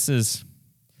like this is.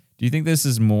 Do you think this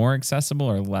is more accessible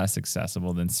or less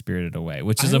accessible than Spirited Away,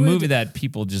 which is a movie that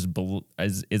people just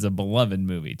is a beloved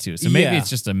movie too? So maybe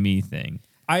it's just a me thing.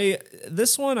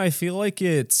 This one I feel like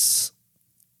it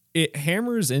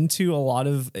hammers into a lot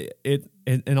of it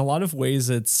in a lot of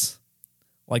ways. It's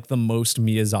like the most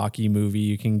Miyazaki movie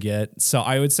you can get. So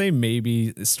I would say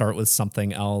maybe start with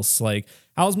something else. Like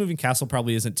Howl's Moving Castle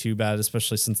probably isn't too bad,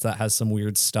 especially since that has some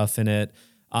weird stuff in it.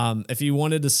 If you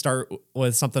wanted to start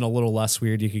with something a little less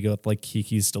weird, you could go with like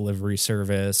Kiki's Delivery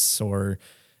Service, or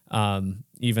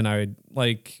even I would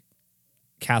like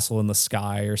Castle in the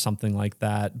Sky or something like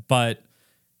that. But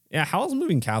yeah, Howl's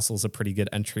Moving Castle is a pretty good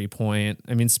entry point.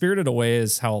 I mean, Spirited Away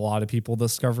is how a lot of people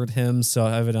discovered him, so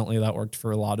evidently that worked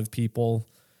for a lot of people.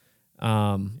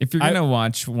 If you're gonna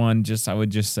watch one, I would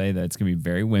just say that it's gonna be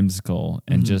very whimsical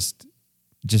and just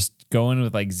go in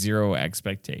with like zero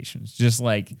expectations. Just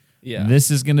like, this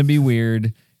is gonna be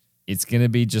weird. It's gonna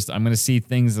be I'm gonna see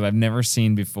things that I've never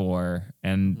seen before,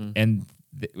 and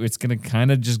it's gonna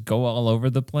kind of just go all over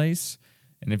the place.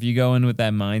 And if you go in with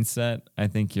that mindset, I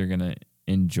think you're gonna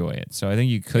enjoy it. So I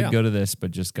think you could go to this, but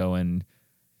just go in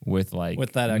with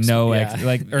that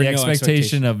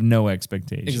expectation of no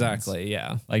expectations. Exactly.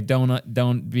 Yeah. Like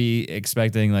don't be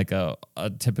expecting like a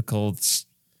typical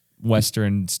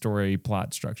Western story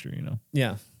plot structure, you know?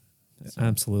 Yeah,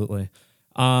 absolutely.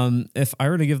 If I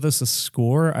were to give this a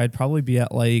score, I'd probably be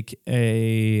at like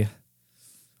eight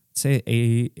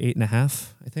and a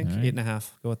half. I think 8.5.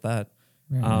 Go with that.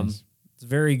 Nice. It's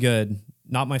very good.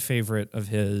 Not my favorite of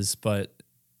his, but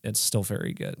it's still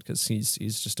very good because he's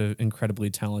just an incredibly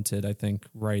talented, I think,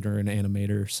 writer and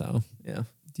animator. So yeah.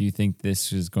 Do you think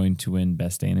this is going to win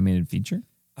Best Animated Feature?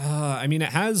 I mean, it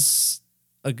has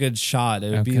a good shot.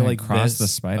 It would be like Across the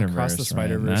Spider-Verse. Across the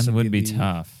Spider-Verse. That would be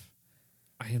tough.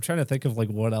 I am trying to think of like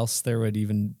what else there would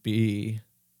even be.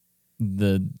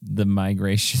 The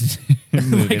migration.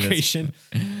 Migration.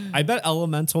 I bet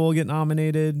Elemental will get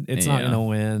nominated. It's not going to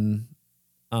win.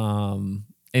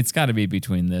 It's got to be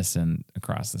between this and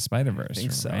Across the Spider-Verse. I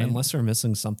think so, right? unless we're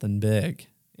missing something big.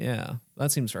 Yeah,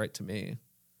 that seems right to me.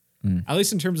 At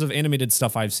least in terms of animated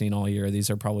stuff I've seen all year, these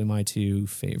are probably my two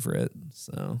favorite.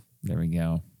 So there we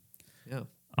go. Yeah.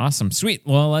 Awesome. Sweet.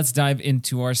 Well, let's dive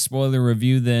into our spoiler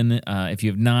review then. If you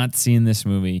have not seen this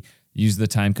movie, use the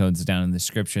time codes down in the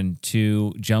description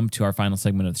to jump to our final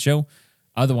segment of the show.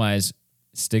 Otherwise,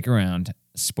 stick around.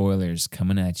 Spoilers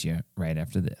coming at you right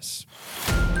after this.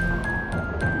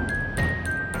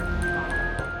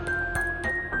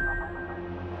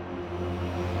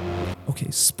 Okay,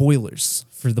 spoilers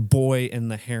for The Boy and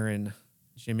the Heron,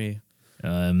 Jimmy.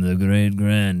 I'm the great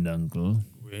granduncle.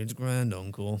 Great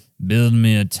granduncle. Build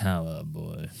me a tower,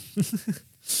 boy.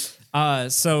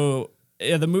 So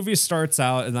the movie starts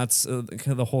out, and that's kind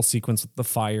of the whole sequence with the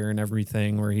fire and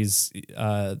everything, where he's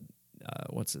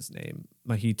what's his name?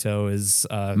 Mahito is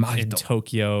in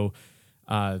Tokyo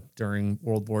during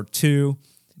World War II.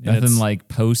 Nothing like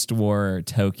post-war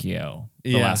Tokyo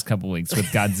the last couple weeks with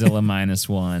Godzilla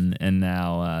 -1 and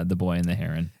now The Boy and the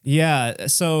Heron. Yeah.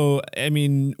 So, I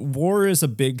mean, war is a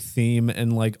big theme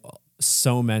in like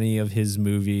so many of his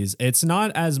movies. It's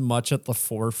not as much at the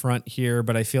forefront here,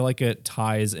 but I feel like it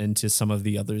ties into some of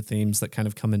the other themes that kind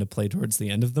of come into play towards the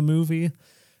end of the movie.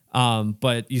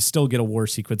 But you still get a war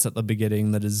sequence at the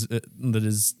beginning that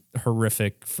is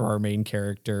horrific for our main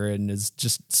character and is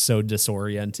just so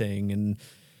disorienting, and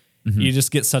you just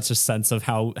get such a sense of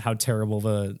how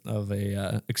terrible of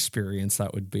a experience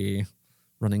that would be.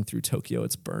 Running through Tokyo,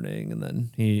 it's burning, and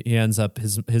then he ends up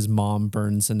his mom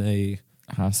burns in a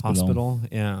hospital.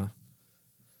 Yeah.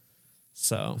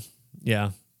 So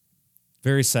yeah,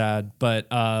 very sad. But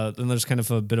then there's kind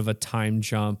of a bit of a time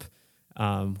jump.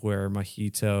 Where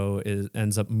Mahito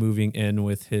ends up moving in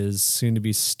with his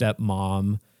soon-to-be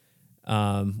stepmom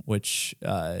which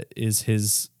is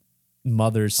his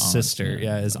mother's sister.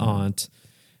 Yeah, his aunt.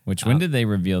 Which when did they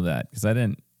reveal that? Because I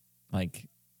didn't like.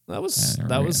 That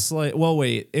was like. Well,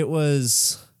 wait. It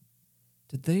was.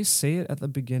 Did they say it at the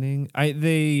beginning?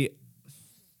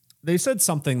 They said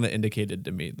something that indicated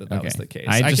to me that was the case.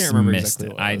 I can't remember exactly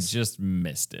what it was. I just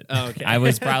missed it. Oh, okay. I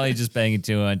was probably just paying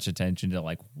too much attention to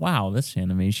like, wow, this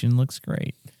animation looks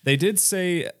great. They did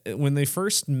say when they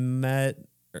first met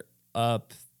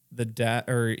up, the dad,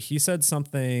 or he said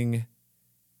something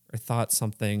or thought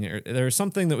something, or there was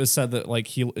something that was said that like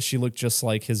she looked just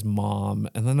like his mom,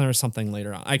 and then there was something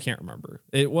later on. I can't remember.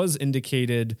 It was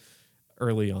indicated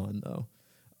early on though.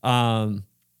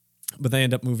 But they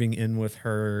end up moving in with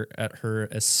her at her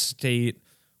estate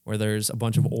where there's a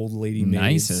bunch of old lady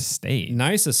maids. Nice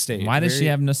estate. Why does she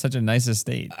have such a nice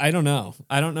estate? I don't know.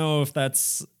 I don't know if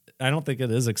that's... I don't think it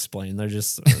is explained. They're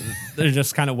just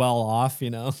kind of well off, you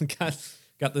know.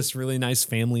 Got this really nice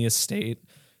family estate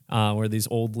where these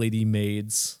old lady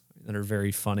maids that are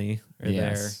very funny are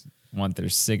there. Want their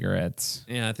cigarettes.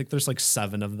 Yeah, I think there's like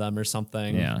 7 of them or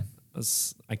something. Yeah.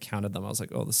 I counted them. I was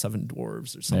like, oh, the 7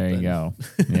 dwarves or something. There you go.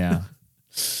 Yeah.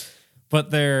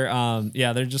 But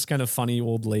they're just kind of funny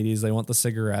old ladies. They want the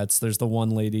cigarettes. There's the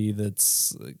one lady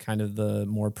that's kind of the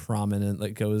more prominent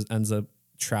that ends up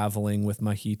traveling with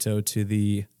Mahito to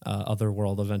the other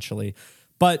world eventually.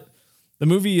 But the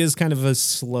movie is kind of a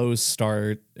slow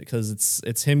start because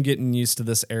it's him getting used to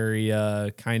this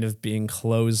area, kind of being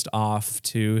closed off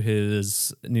to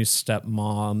his new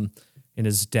stepmom and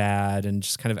his dad and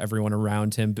just kind of everyone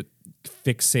around him, but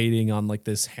fixating on like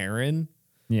this heron.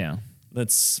 Yeah.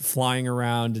 That's flying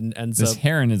around and this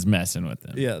heron is messing with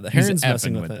him. Yeah, the heron's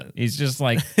messing with it. He's just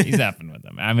like, he's effing with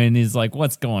him. I mean, he's like,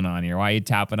 what's going on here? Why are you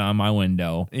tapping on my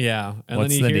window? Yeah. And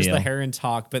what's then he hears deal? the heron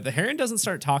talk, but the heron doesn't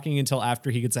start talking until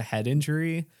after he gets a head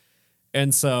injury.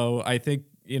 And so I think,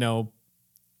 you know,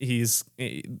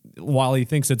 while he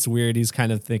thinks it's weird, he's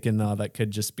kind of thinking, that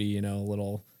could just be, you know, a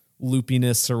little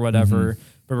loopiness or whatever. Mm-hmm.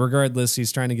 But regardless,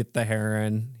 he's trying to get the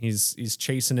heron. He's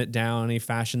chasing it down. He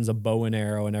fashions a bow and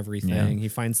arrow and everything. Yeah. He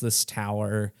finds this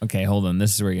tower. Okay, hold on.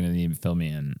 This is where you're gonna need to fill me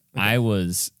in.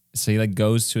 Okay. So he like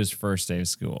goes to his first day of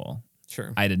school.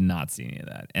 Sure. I did not see any of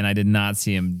that, and I did not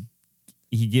see him.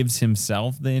 He gives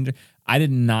himself the injury. I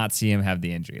did not see him have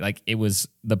the injury. Like it was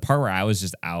the part where I was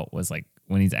just out was like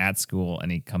when he's at school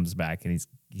and he comes back and he's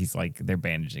like they're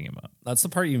bandaging him up. That's the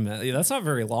part you missed. That's not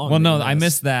very long. Well, no, I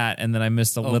missed that, and then I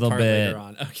missed a little bit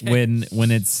when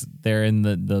they're in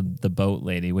the boat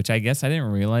lady, which I guess I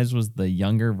didn't realize was the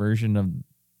younger version of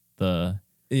the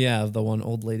one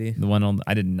old lady.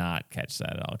 I did not catch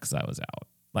that at all because I was out.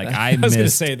 Like I was going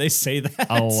to say they say that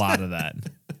a lot of that.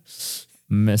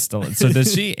 Missed a lot. So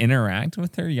does she interact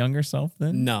with her younger self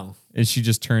then? No. Is she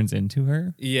just turns into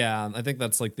her? Yeah, I think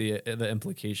that's like the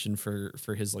implication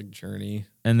for his like journey.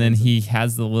 And then he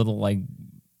has the little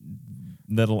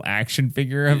action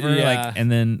figure of her, like,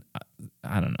 and then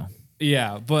I don't know.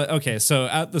 Yeah, but okay. So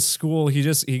at the school, he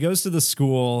goes to the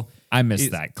school. I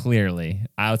missed that clearly.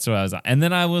 That's what I was, and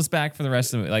then I was back for the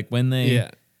rest of it. Like when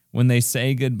they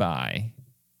say goodbye,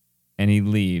 and he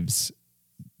leaves.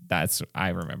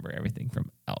 I remember everything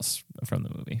from the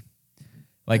movie.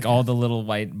 Like all the little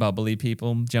white bubbly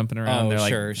people jumping around, they're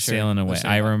like sailing away.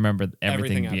 I remember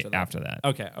everything after that.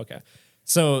 Okay.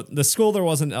 So the school there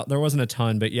wasn't a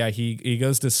ton, but yeah, he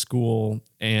goes to school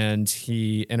and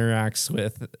he interacts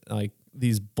with like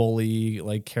these bully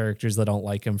like characters that don't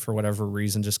like him for whatever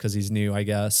reason, just because he's new, I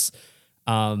guess.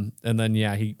 And then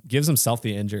he gives himself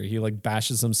the injury. He like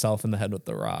bashes himself in the head with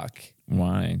the rock.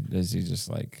 Why does he just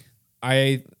like?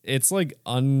 It's like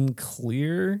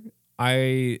unclear.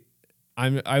 I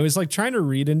was like trying to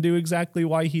read into exactly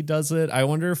why he does it. I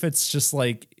wonder if it's just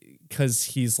like because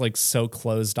he's like so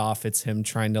closed off. It's him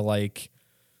trying to like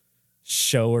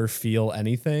show or feel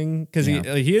anything because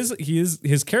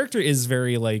his character is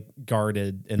very like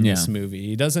guarded in this movie.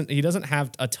 He doesn't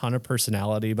have a ton of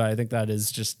personality, but I think that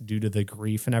is just due to the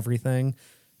grief and everything,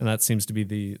 and that seems to be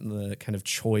the kind of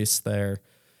choice there.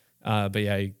 But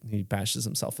yeah, he bashes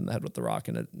himself in the head with the rock,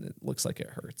 and it looks like it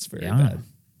hurts very bad.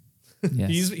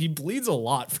 Yes. He bleeds a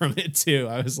lot from it too.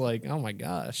 I was like, oh my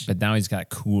gosh. But now he's got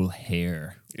cool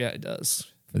hair. Yeah, it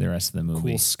does. For the rest of the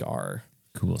movie.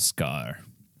 Cool scar.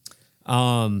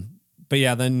 But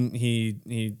yeah, then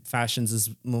he fashions his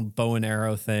little bow and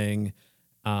arrow thing,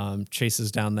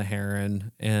 chases down the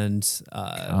heron, and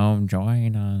come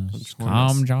join us.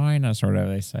 Come join us, or whatever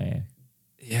they say.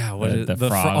 Yeah, the the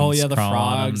frogs the crawling on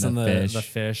frogs them, and the the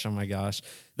fish. Oh my gosh.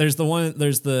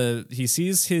 He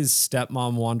sees his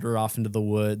stepmom wander off into the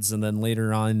woods, and then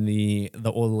later on the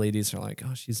old ladies are like,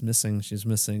 oh, she's missing.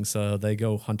 So they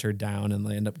go hunt her down, and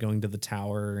they end up going to the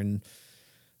tower, and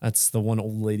that's the one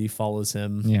old lady follows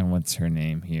him. Yeah, what's her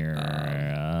name here?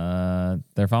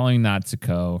 They're following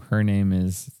Natsuko. Her name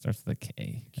starts with a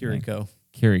K.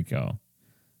 Kiriko.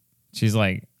 She's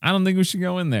like, I don't think we should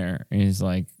go in there. And he's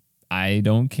like, I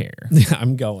don't care.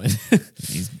 I'm going.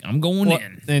 I'm going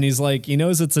in. And he's like, he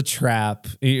knows it's a trap.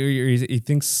 He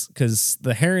thinks because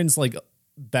the Heron's like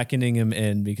beckoning him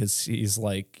in because he's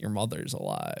like, your mother's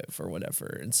alive or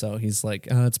whatever. And so he's like,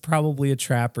 it's probably a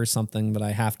trap or something, but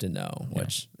I have to know,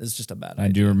 which is just a bad idea. I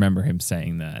do remember him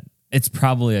saying that. It's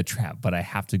probably a trap, but I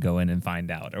have to go in and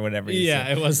find out or whatever he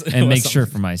said. And make sure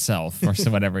for myself or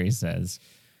whatever he says.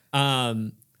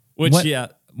 One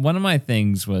of my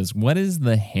things was, what is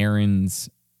the Heron's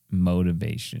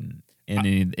motivation?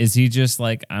 And is he just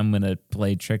like, I'm going to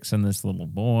play tricks on this little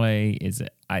boy?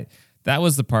 That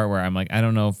was the part where I'm like, I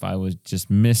don't know if I was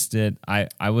just missed it.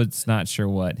 I was not sure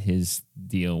what his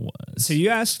deal was. So you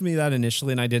asked me that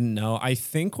initially, and I didn't know. I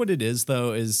think what it is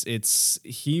though is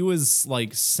he was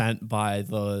like sent by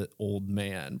the old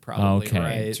man, probably,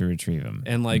 right? To retrieve him,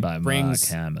 and like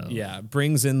brings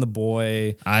in the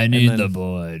boy. I need the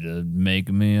boy to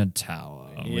make me a tower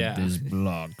with his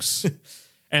blocks.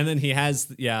 And then he has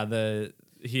the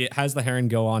Heron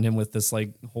go on him with this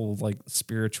like whole like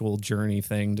spiritual journey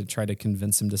thing to try to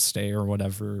convince him to stay or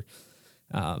whatever.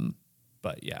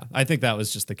 But yeah, I think that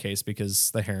was just the case because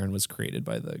the Heron was created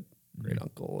by the great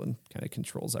uncle and kind of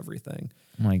controls everything.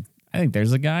 I'm like, I think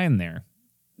there's a guy in there.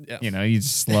 Yeah. You know, you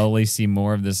just slowly see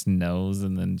more of this nose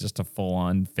and then just a full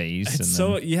on face.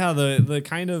 The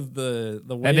kind of the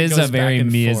way that is a very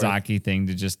Miyazaki thing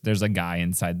to just, there's a guy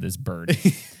inside this bird.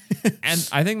 And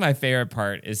I think my favorite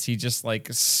part is he just like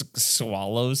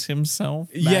swallows himself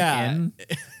back in.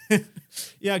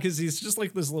 Yeah, because he's just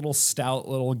like this little stout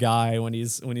little guy when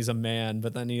he's a man,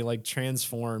 but then he like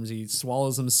transforms. He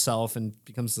swallows himself and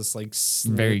becomes this like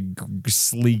very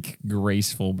sleek,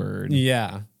 graceful bird.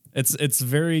 Yeah, it's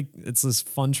this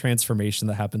fun transformation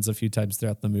that happens a few times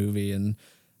throughout the movie, and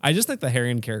I just think the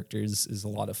Heron character is a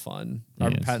lot of fun.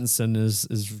 Robert Pattinson is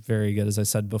very good, as I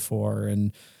said before,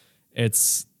 and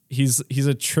he's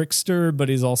a trickster, but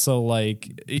he's also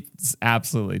like, it's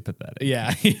absolutely pathetic.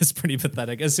 Yeah, he is pretty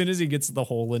pathetic. As soon as he gets the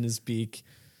hole in his beak,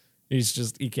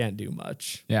 he can't do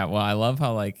much. Yeah, well, I love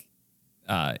how like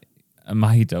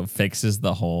Mahito fixes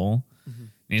the hole. Mm-hmm.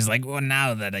 And he's like, well,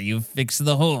 now that you fixed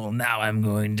the hole, now I'm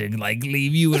going to like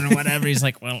leave you and whatever. He's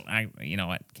like, well, you know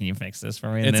what? Can you fix this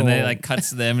for me? And then they like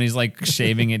cuts to them and he's like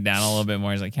shaving it down a little bit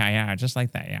more. He's like, yeah, just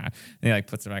like that. Yeah. And he like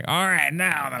puts it back. All right,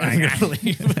 now that I gotta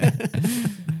leave.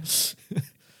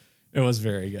 It was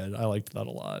very good. I liked that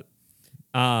a lot.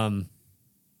 I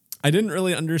didn't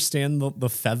really understand the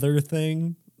feather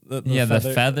thing.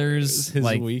 The feathers, his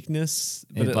like, weakness,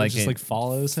 but it just like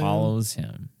follows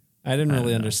him. I didn't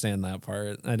really understand that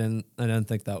part. I didn't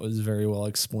think that was very well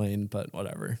explained, but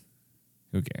whatever.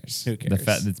 Who cares?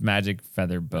 It's magic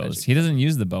feather bows. He doesn't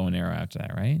use the bow and arrow after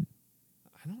that, right?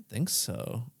 I don't think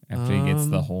so. After he gets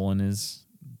the hole in his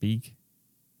beak.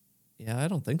 Yeah, I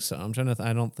don't think so. I'm trying to.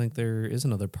 I don't think there is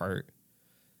another part.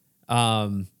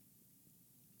 He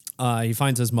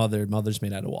finds his mother. Mother's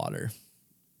made out of water.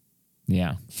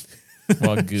 Yeah.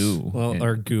 Well, goo.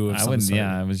 Or goo of some sort.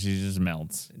 Yeah, she just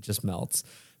melts. It just melts.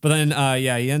 But then,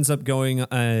 he ends up going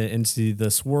into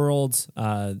this world,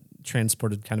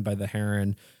 transported kind of by the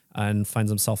Heron, and finds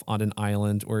himself on an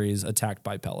island where he's attacked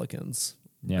by pelicans.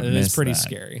 Yeah, and it's pretty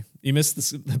scary. You missed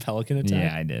the pelican attack?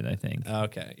 Yeah, I did, I think.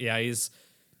 Okay. Yeah,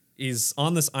 he's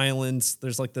on this island.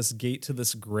 There's like this gate to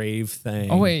this grave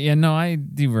thing. Oh, wait. Yeah, no, I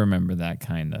do remember that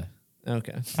kind of.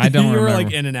 Okay. I don't remember. You were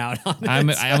like in and out on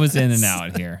it. I was in and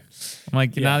out here. I'm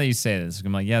like, now that you say this,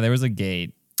 I'm like, yeah, there was a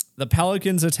gate. The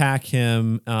pelicans attack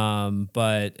him, and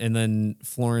then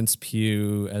Florence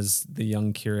Pugh, as the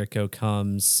young Kiriko,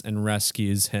 comes and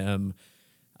rescues him.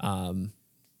 And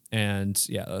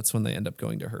yeah, that's when they end up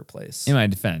going to her place. In my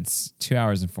defense, 2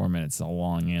 hours and 4 minutes is a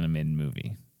long animated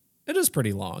movie. It is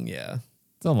pretty long, yeah.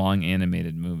 It's a long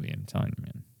animated movie, I'm telling you,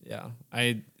 man. Yeah.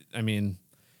 I mean,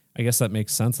 I guess that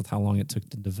makes sense with how long it took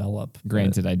to develop.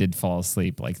 Granted, I did fall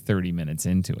asleep like 30 minutes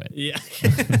into it. Yeah.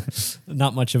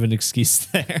 Not much of an excuse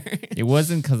there. It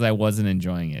wasn't because I wasn't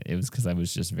enjoying it. It was because I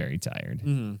was just very tired.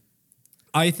 Mm-hmm.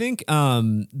 I think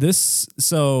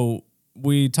so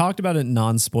we talked about it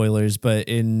non-spoilers, but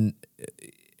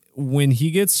when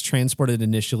he gets transported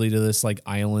initially to this like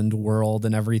island world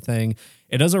and everything,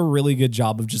 it does a really good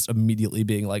job of just immediately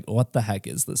being like, what the heck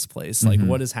is this place? Like,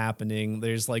 what is happening?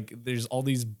 There's all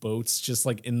these boats just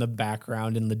like in the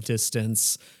background in the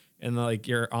distance. And like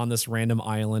you're on this random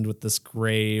island with this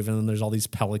grave, and then there's all these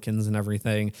pelicans and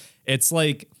everything. It's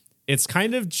like, it's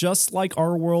kind of just like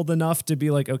our world enough to be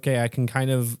like, okay, I can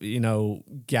kind of,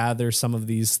 gather some of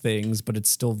these things, but it's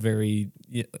still very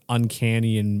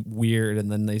uncanny and weird.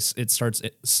 And then it starts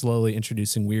slowly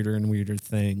introducing weirder and weirder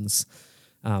things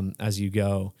as you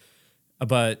go.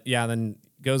 But yeah, then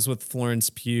goes with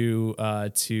Florence Pugh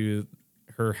to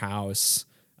her house.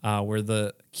 Were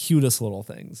the cutest little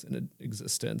things in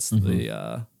existence.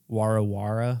 The Wara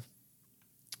Wara, I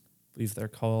believe they're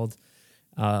called.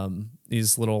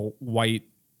 These little white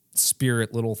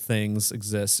spirit little things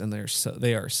exist, and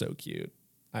they are so cute.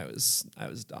 I was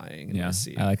dying in my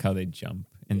seat. I like how they jump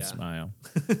and smile.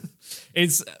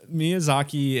 It's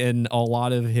Miyazaki in a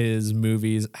lot of his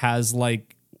movies has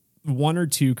like one or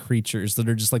two creatures that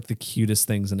are just like the cutest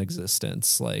things in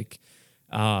existence. Like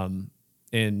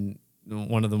in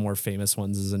one of the more famous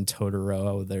ones is in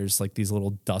Totoro. There's like these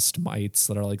little dust mites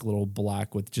that are like little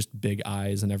black with just big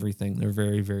eyes and everything. They're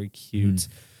very, very cute.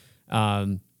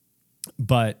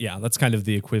 But yeah, that's kind of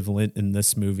the equivalent in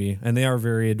this movie, and they are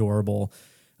very adorable.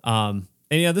 And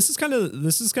yeah, this is kind of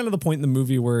the point in the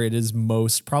movie where it is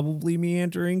most probably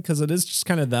meandering, because it is just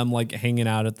kind of them like hanging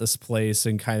out at this place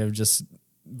and kind of just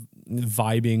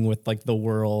vibing with like the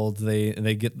world.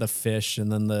 They get the fish,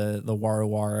 and then the Wara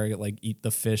Wara like eat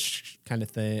the fish kind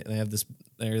of thing. They have this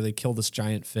they kill this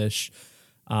giant fish.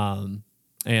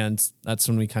 And that's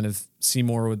when we kind of see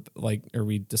more with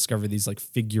we discover these like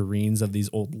figurines of these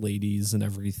old ladies and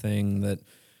everything that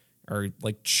are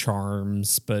like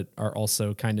charms, but are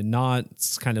also kind of not.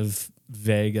 It's kind of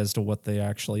vague as to what they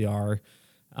actually are.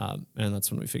 And that's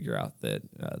when we figure out that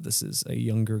this is a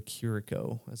younger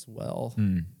Kiriko as well.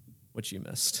 Which you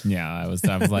missed. Yeah, I was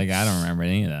like, I don't remember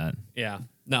any of that. Yeah.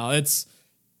 No,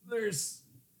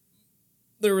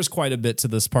 there was quite a bit to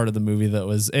this part of the movie that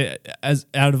was, as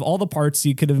out of all the parts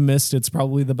you could have missed, it's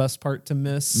probably the best part to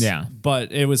miss. Yeah.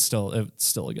 But it's still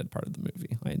a good part of the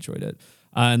movie. I enjoyed it.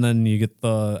 And then you get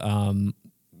the Wara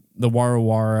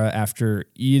Wara. After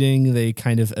eating, they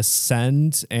kind of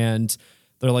ascend, and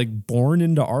they're like born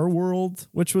into our world,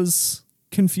 which was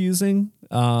confusing.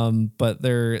 But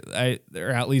they're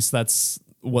at least that's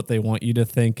what they want you to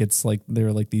think. It's like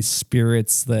they're like these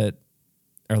spirits that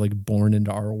are like born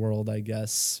into our world, I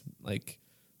guess, like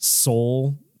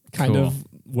soul kind of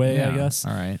way, I guess.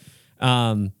 All right.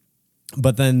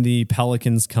 But then the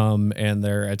pelicans come and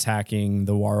they're attacking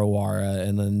the Wara Wara,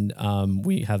 and then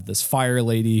we have this fire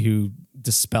lady who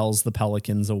dispels the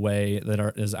pelicans away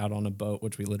that is out on a boat,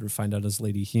 which we later find out is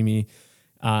Lady Himi.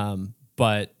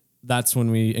 But that's when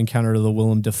we encounter the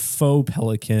Willem Dafoe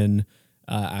pelican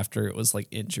after it was like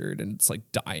injured and it's like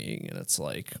dying, and it's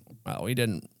like, well, we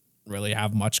didn't really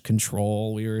have much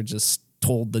control. We were just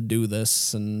told to do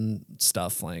this and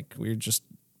stuff. Like we're just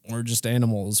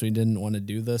animals. We didn't want to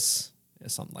do this. Yeah,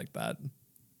 something like that.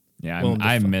 Yeah,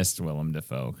 I missed Willem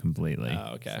Dafoe completely.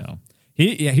 Oh, okay. So.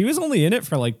 He was only in it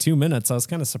for like 2 minutes. I was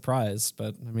kind of surprised,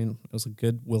 but I mean, it was a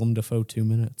good Willem Dafoe 2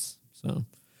 minutes. So,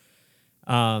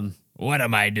 what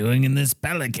am I doing in this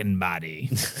pelican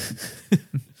body?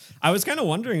 I was kind of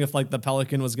wondering if like the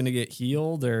pelican was going to get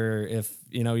healed, or if,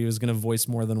 he was going to voice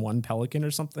more than one pelican or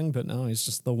something, but no, he's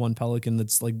just the one pelican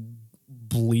that's like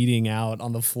bleeding out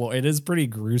on the floor. It is pretty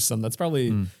gruesome. That's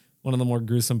probably one of the more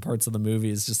gruesome parts of the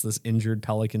movie, is just this injured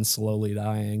pelican slowly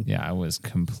dying. Yeah, I was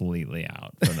completely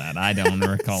out for that. I don't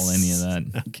recall any of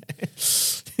that.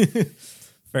 Okay.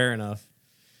 Fair enough.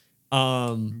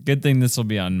 Good thing this will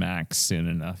be on Max soon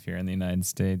enough here in the United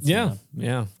States. Yeah.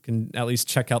 Can at least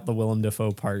check out the Willem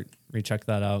Dafoe part. Recheck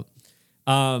that out.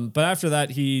 But after that,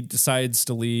 he decides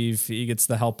to leave. He gets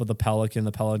the help of the pelican.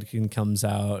 The pelican comes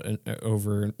out and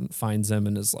over and finds him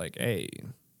and is like, "Hey,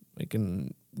 we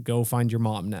can go find your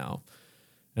mom now."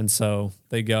 And so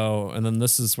they go, and then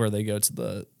this is where they go to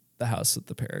the house with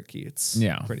the parakeets.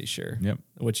 Yeah, pretty sure. Yep.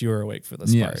 Which you were awake for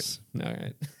this part. All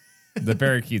right. The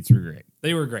parakeets were great.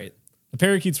 They were great. The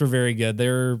parakeets were very good. They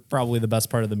were probably the best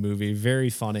part of the movie. Very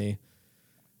funny.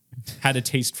 Had a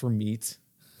taste for meat.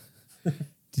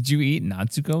 Did you eat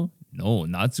Natsuko? No,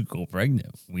 Natsuko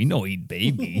pregnant. We no eat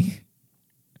baby.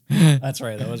 That's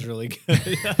right. That was really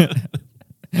good.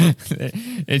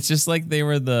 It's just like they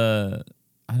were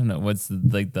I don't know, what's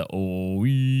the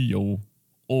yo,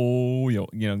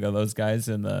 those guys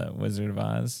in the Wizard of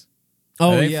Oz.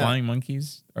 Oh, are they yeah. flying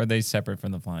monkeys? Or are they separate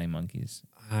from the flying monkeys?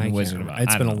 Wizard of Oz.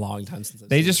 It's I been don't a know. long time since I've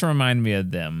They seen just remind me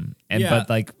of them, and Yeah. but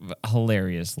like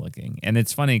hilarious looking. And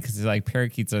it's funny because like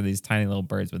parakeets are these tiny little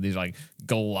birds, but these are like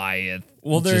Goliath.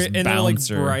 Well, they're just like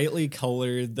bouncer. brightly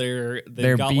colored. They've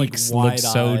Their got beaks like wide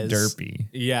look so eyes. derpy.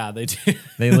 Yeah, they do.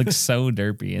 They look so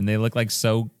derpy, and they look like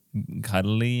so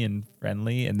cuddly and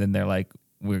friendly. And then they're like,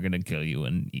 "We're gonna kill you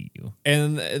and eat you."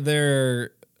 And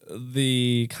they're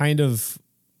the kind of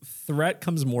threat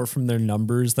comes more from their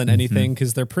numbers than anything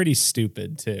because they're pretty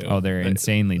stupid too. Oh, they're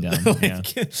insanely dumb. Yeah.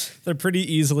 They're pretty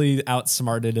easily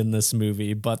outsmarted in this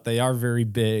movie, but they are very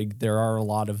big. There are a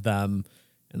lot of them,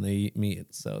 and they eat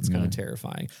meat, so it's kind of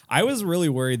terrifying. I was really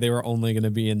worried they were only going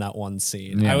to be in that one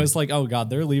scene. Yeah. I was like, oh God,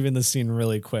 they're leaving the scene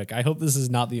really quick. I hope this is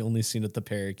not the only scene with the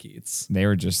parakeets. They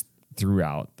were just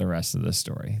throughout the rest of the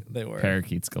story. They were.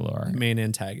 Parakeets galore. Main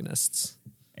antagonists.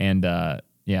 And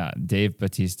Dave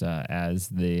Bautista as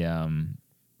the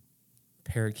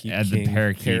Parakeet As the King.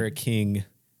 parakeet. Paraking.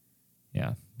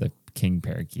 the king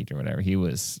parakeet or whatever. He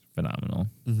was phenomenal.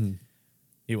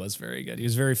 He was very good. He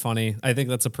was very funny. I think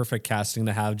that's a perfect casting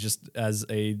to have just as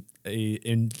a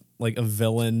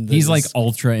villain. that He's like is-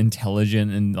 ultra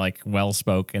intelligent and like well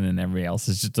spoken, and everybody else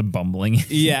is just a bumbling.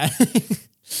 yeah.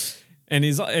 And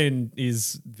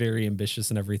he's very ambitious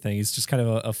and everything. He's just kind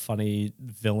of a funny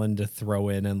villain to throw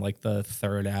in like the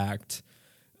third act.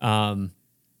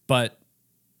 But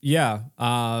yeah,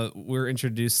 we're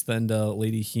introduced then to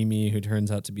Lady Himi, who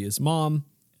turns out to be his mom.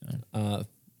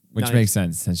 Which Nice. makes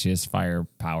sense since she has fire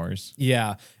powers.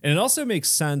 Yeah, and it also makes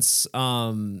sense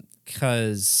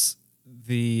because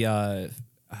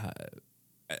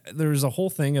there's a whole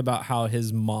thing about how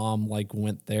his mom like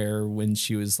went there when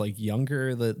she was like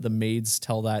younger. The maids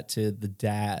tell that to the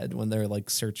dad when they're like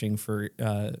searching for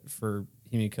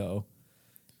Himiko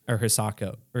or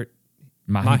Hisako or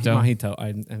Mahito. Mahito.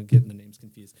 I'm getting the names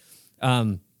confused.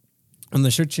 When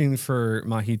they're searching for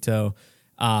Mahito,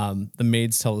 the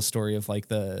maids tell the story of like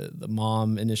the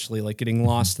mom initially like getting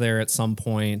lost there at some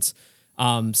point.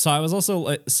 So I was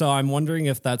also I'm wondering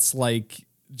if that's like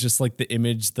just like the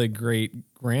image the great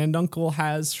granduncle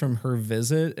has from her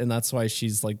visit, and that's why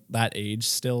she's like that age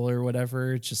still or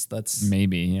whatever. Just that's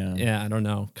Maybe, yeah. yeah, I don't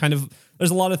know. Kind of,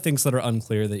 there's a lot of things that are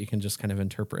unclear that you can just kind of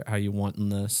interpret how you want in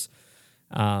this.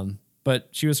 But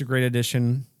she was a great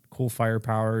addition, cool fire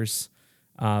powers.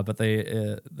 But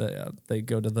they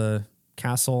go to the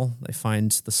castle. They find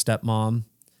the stepmom.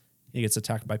 He gets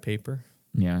attacked by paper.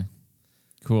 Yeah.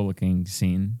 Cool looking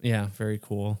scene. Yeah, very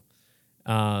cool.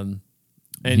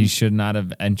 And He should not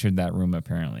have entered that room,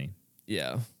 apparently.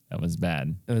 yeah, That was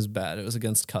bad. it was bad. It was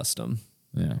against custom.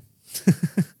 Yeah.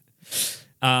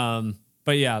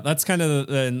 But yeah, that's kind of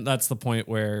and that's the point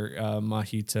where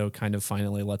Mahito kind of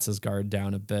finally lets his guard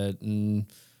down a bit and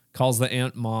calls the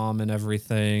aunt mom and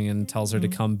everything and tells her to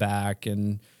come back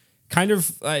and kind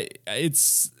of I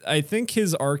think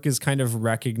his arc is kind of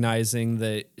recognizing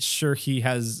that sure he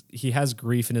has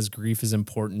grief and his grief is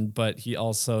important, but he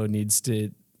also needs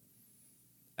to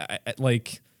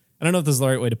I don't know if this is the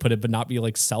right way to put it, but not be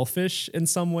like selfish in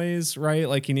some ways, right?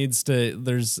 Like he needs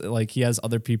to, he has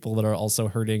other people that are also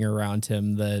hurting around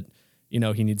him that, he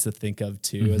needs to think of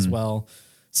too as well.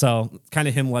 So kind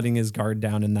of him letting his guard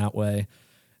down in that way.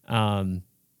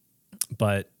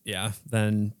 But yeah,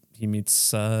 then he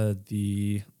meets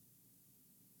the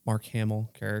Mark Hamill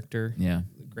character, Yeah.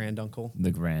 granduncle. The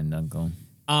granduncle.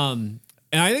 And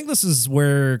I think this is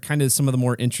where kind of some of the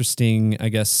more interesting, I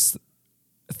guess,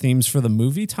 themes for the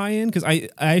movie tie in, because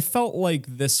I felt like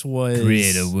this was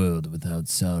Create a world without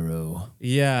sorrow.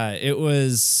 yeah, it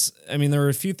was. I mean, there were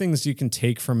a few things you can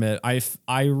take from it.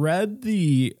 I read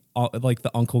the like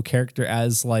the uncle character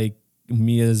as like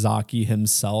Miyazaki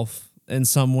himself in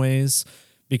some ways,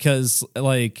 because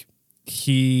like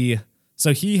he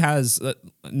has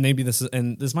maybe this is,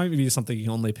 and this might be something you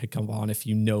can only pick up on if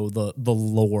you know the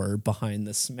lore behind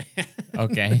this man.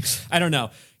 Okay. I don't know.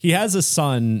 He has a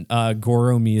son,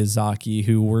 Goro Miyazaki,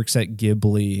 who works at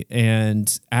Ghibli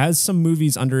and has some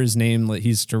movies under his name that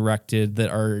he's directed that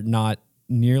are not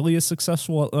nearly as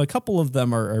successful. A couple of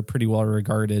them are pretty well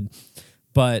regarded,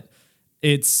 but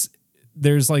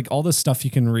there's like all this stuff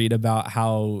you can read about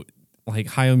how like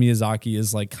Hayao Miyazaki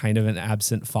is like kind of an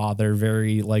absent father,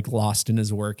 very like lost in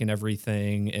his work and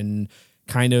everything, and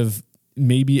kind of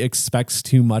maybe expects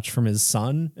too much from his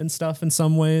son and stuff in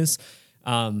some ways.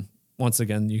 Once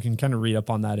again, you can kind of read up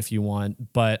on that if you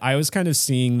want, but I was kind of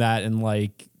seeing that in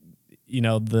like,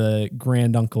 the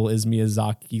granduncle is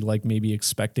Miyazaki, like maybe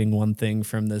expecting one thing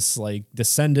from this like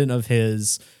descendant of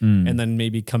his, and then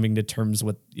maybe coming to terms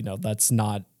with, that's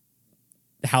not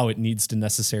how it needs to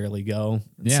necessarily go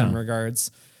in some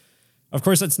regards. Of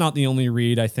course, that's not the only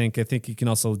read. I think you can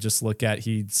also just look at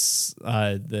he's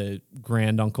the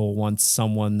granduncle wants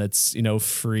someone that's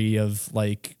free of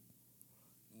like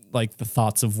the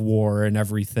thoughts of war and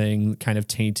everything, kind of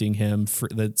tainting him.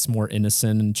 That's more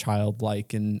innocent and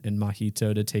childlike, and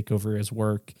Mahito to take over his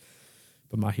work.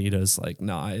 But Mahito's like,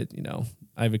 no,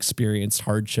 I've experienced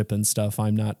hardship and stuff.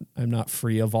 I'm not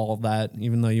free of all of that,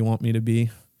 even though you want me to be.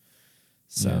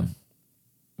 So. Yeah.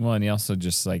 Well, and he also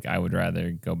just like, I would rather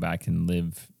go back and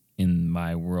live in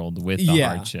my world with the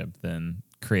hardship than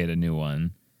create a new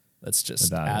one. That's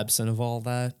just absent of all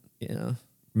that. Yeah.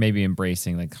 Maybe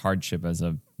embracing like hardship as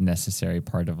a necessary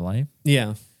part of life.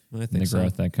 Yeah. I think the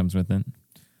growth that comes with it.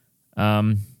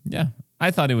 Yeah. I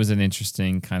thought it was an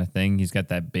interesting kind of thing. He's got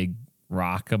that big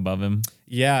rock above him.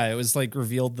 Yeah. It was like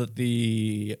revealed that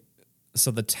the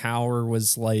tower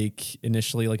was like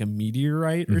initially like a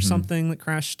meteorite or something that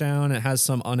crashed down. It has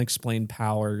some unexplained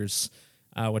powers,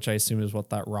 which I assume is what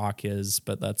that rock is,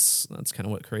 but that's kind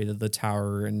of what created the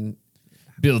tower and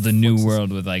build a new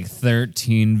world with like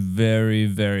 13 very,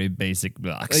 very basic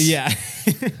blocks. Yeah.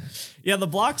 Yeah, the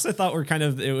blocks I thought were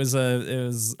it was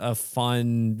a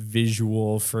fun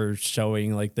visual for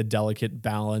showing like the delicate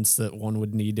balance that one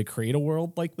would need to create a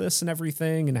world like this and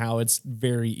everything, and how it's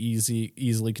very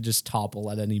easily could just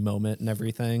topple at any moment and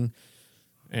everything,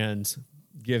 and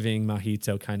giving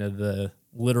Mahito kind of the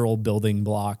literal building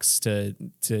blocks to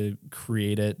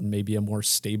create it in maybe a more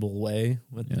stable way.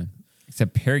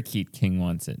 Except Parakeet King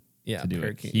wants it to do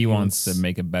it. He wants to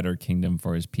make a better kingdom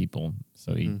for his people,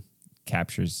 so he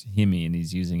captures Himi, and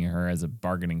he's using her as a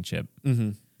bargaining chip.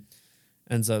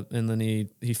 Ends up, and then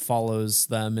he follows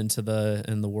them into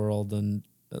the world and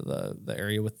the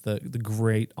area with the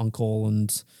great uncle,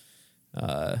 and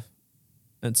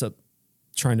ends up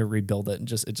trying to rebuild it,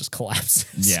 and it just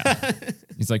collapses. Yeah,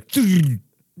 he's like,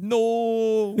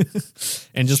 no,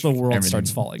 and just the world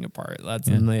starts falling apart.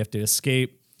 And they have to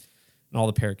escape. And all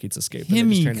the parakeets escape.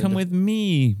 Himi, come with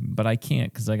me, but I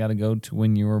can't because I got to go to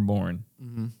when you were born.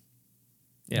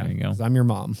 Yeah, there you go. I'm your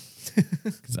mom.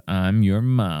 Because I'm your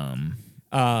mom.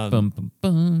 Bum, bum,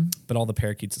 bum. But all the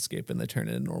parakeets escape and they turn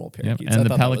into normal parakeets. Yep. And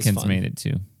the pelicans made it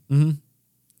too.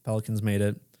 Pelicans made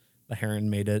it. The heron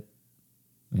made it.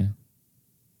 Yeah.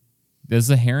 Does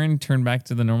the heron turn back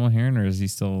to the normal heron, or is he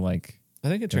still like? I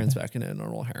think it turns back into a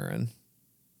normal heron.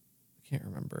 I can't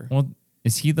remember. Well,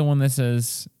 is he the one that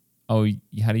says, "Oh,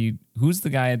 who's the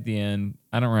guy at the end?"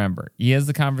 I don't remember. He has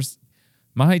the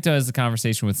Mahito has the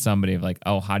conversation with somebody of like,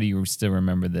 "Oh, how do you still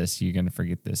remember this? You're going to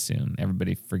forget this soon."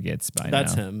 Everybody forgets by now.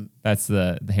 That's him. That's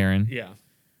the heron? Yeah.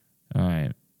 All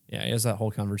right. Yeah, he has that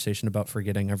whole conversation about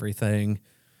forgetting everything.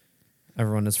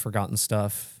 Everyone has forgotten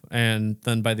stuff. And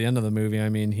then by the end of the movie, I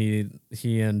mean,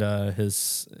 he and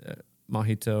his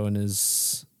Mahito and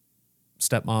his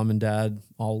stepmom and dad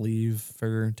all leave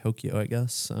for Tokyo, I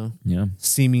guess. So yeah,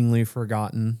 seemingly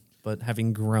forgotten, but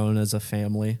having grown as a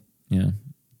family. Yeah.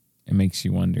 It makes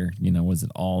you wonder, was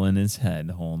it all in his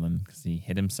head, Holman? Because he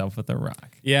hit himself with a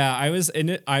rock. Yeah, I was in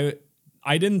it.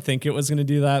 I didn't think it was going to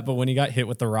do that, but when he got hit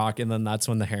with the rock, and then that's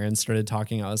when the heron started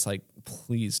talking, I was like,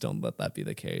 please don't let that be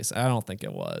the case. I don't think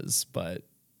it was, but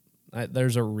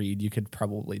there's a read you could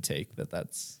probably take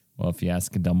that's... Well, if you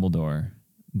ask a Dumbledore,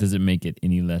 does it make it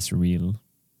any less real?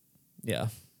 Yeah.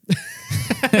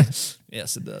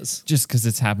 Yes, it does. Just because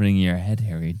it's happening in your head,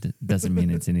 Harry, doesn't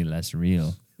mean it's any less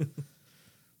real.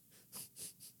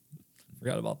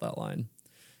 Forgot about that line.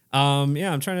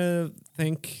 Yeah, I'm trying to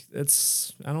think.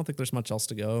 I don't think there's much else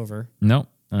to go over. Nope,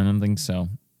 I don't think so.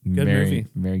 Good movie.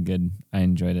 Very good. I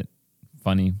enjoyed it.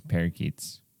 Funny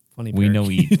parakeets. Funny We parakeets.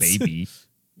 know eat baby.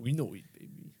 We know eat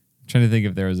baby. Trying to think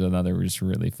if there was another just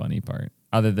really funny part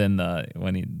other than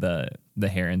the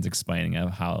heron's explaining of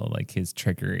how like his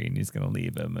trickery and he's gonna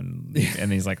leave him and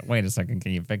he's like, wait a second,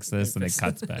 can you fix this? And it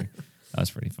cuts back. That was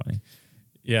pretty funny.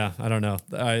 Yeah, I don't know.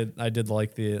 I did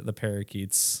like the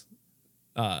parakeets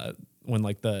when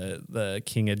like the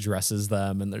king addresses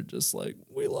them and they're just like,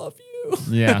 we love you.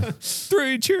 Yeah.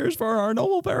 3 cheers for our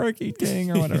noble parakeet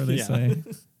king or whatever they say.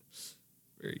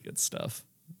 Very good stuff.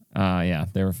 Yeah,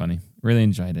 they were funny. Really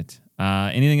enjoyed it.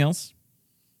 Anything else?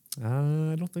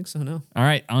 I don't think so, no. All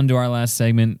right, on to our last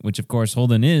segment, which of course,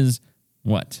 Holden, is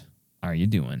What Are You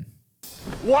Doing?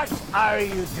 What are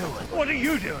you doing? What are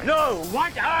you doing? No,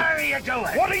 what are you doing?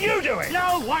 What are you doing?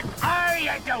 No, what are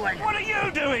you doing? What are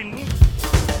you doing?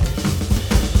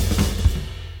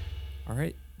 All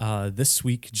right. This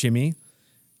week, Jimmy,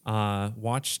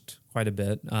 watched quite a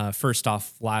bit. First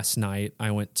off, last night,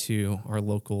 I went to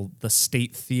the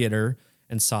State Theater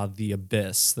and saw The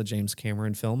Abyss, the James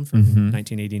Cameron film from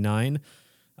 1989.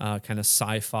 Kind of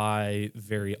sci-fi,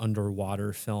 very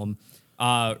underwater film.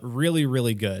 Really,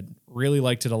 really good. Really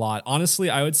liked it a lot. Honestly,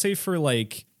 I would say for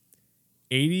like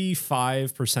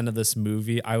 85% of this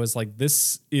movie, I was like,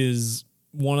 this is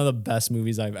one of the best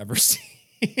movies I've ever seen.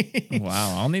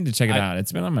 Wow, I'll need to check it out.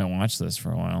 It's been on my watch list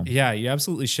for a while. Yeah, you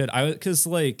absolutely should. Because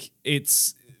like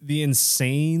it's the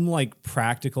insane like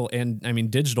practical and I mean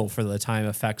digital for the time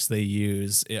effects they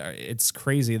use. It's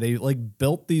crazy. They like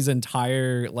built these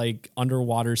entire like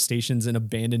underwater stations in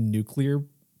abandoned nuclear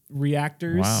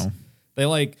reactors. Wow. They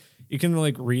like you can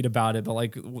like read about it, but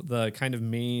like the kind of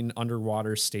main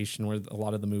underwater station where a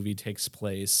lot of the movie takes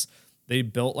place, they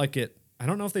built like it. I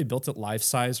don't know if they built it life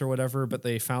size or whatever, but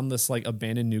they found this like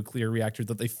abandoned nuclear reactor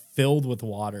that they filled with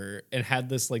water and had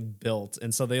this like built.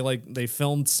 And so they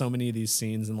filmed so many of these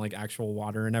scenes in like actual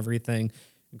water and everything.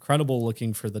 Incredible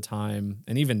looking for the time.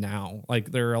 And even now,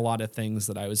 like there are a lot of things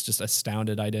that I was just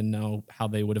astounded. I didn't know how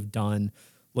they would have done.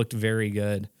 Looked very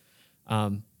good.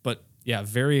 But yeah,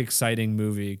 very exciting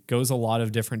movie. Goes a lot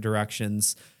of different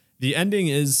directions. The ending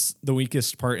is the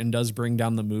weakest part and does bring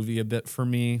down the movie a bit for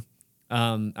me.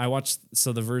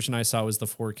 So the version I saw was the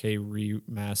 4K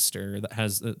remaster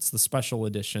it's the special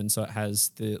edition. So it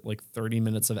has the like 30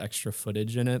 minutes of extra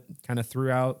footage in it kind of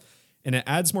throughout, and it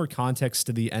adds more context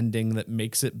to the ending that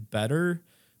makes it better,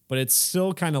 but it's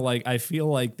still kind of like, I feel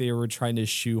like they were trying to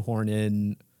shoehorn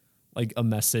in like a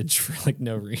message for like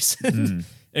no reason.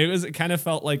 It kind of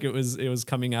felt like it was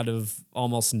coming out of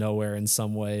almost nowhere in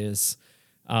some ways.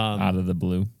 Out of the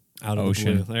blue. Out of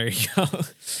ocean. the blue. There you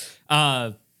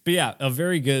go. But yeah, a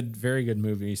very good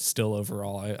movie still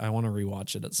overall. I want to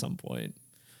rewatch it at some point.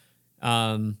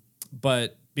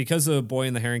 But because The Boy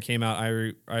and the Heron came out,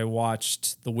 I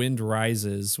watched The Wind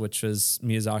Rises, which was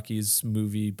Miyazaki's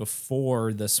movie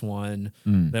before this one.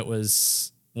 That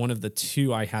was one of the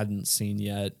two I hadn't seen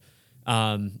yet.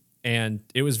 And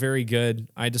it was very good.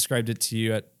 I described it to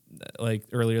you at like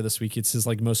earlier this week. It's his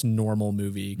like most normal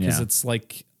movie because it's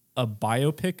like a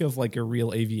biopic of like a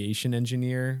real aviation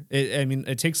engineer.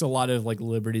 It takes a lot of like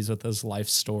liberties with his life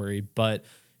story, but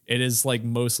it is like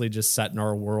mostly just set in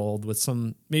our world with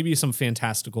maybe some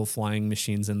fantastical flying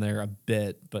machines in there a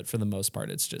bit, but for the most part,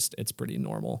 it's pretty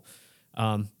normal.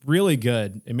 Really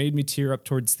good. It made me tear up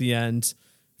towards the end.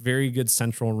 Very good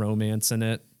central romance in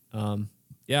it.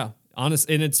 Yeah, honest.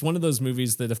 And it's one of those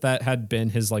movies that if that had been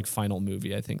his like final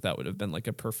movie, I think that would have been like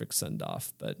a perfect send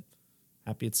off, but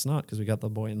happy it's not because we got The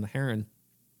Boy and the Heron.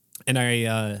 And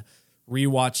I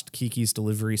rewatched Kiki's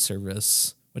Delivery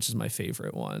Service, which is my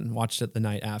favorite one. Watched it the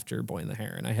night after Boy and the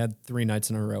Heron. I had 3 nights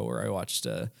in a row where I watched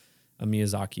a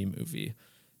Miyazaki movie.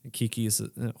 And Kiki's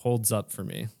it holds up for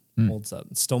me. Holds up.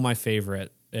 It's still my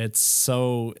favorite. It's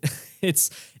so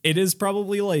it is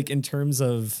probably like in terms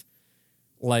of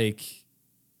like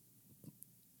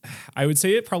I would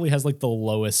say it probably has like the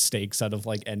lowest stakes out of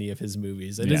like any of his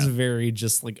movies. It is very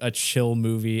just like a chill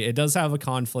movie. It does have a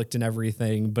conflict and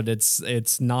everything, but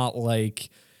it's not like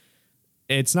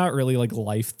it's not really like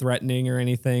life threatening or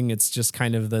anything. It's just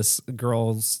kind of this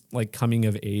girl's like coming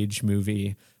of age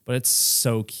movie, but it's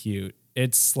so cute.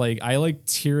 It's like I like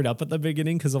teared up at the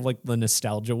beginning because of like the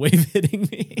nostalgia wave hitting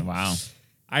me. Wow.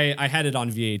 I had it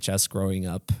on VHS growing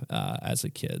up as a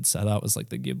kid, so that was like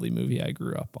the Ghibli movie I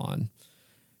grew up on.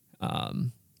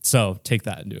 So take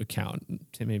that into account.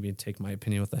 Maybe take my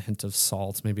opinion with a hint of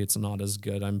salt. Maybe it's not as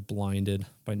good. I'm blinded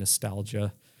by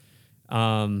nostalgia.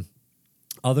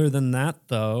 Other than that,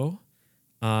 though,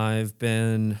 I've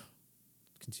been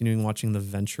continuing watching the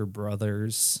Venture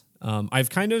Brothers.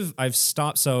 I've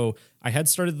stopped. So I had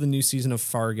started the new season of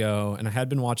Fargo and I had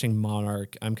been watching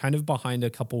Monarch. I'm kind of behind a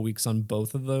couple weeks on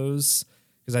both of those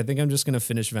because I think I'm just going to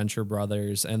finish Venture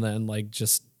Brothers and then like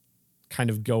just kind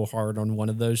of go hard on one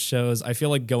of those shows. I feel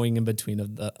like going in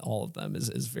between all of them is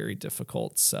very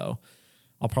difficult. So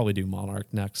I'll probably do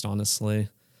Monarch next, honestly.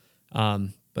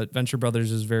 But Venture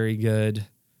Brothers is very good.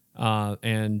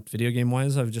 And video game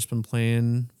wise, I've just been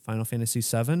playing Final Fantasy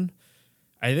VII.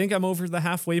 I think I'm over the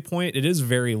halfway point. It is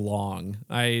very long.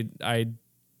 I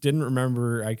didn't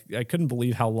remember. I couldn't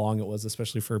believe how long it was,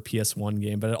 especially for a PS1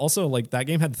 game. But it also like that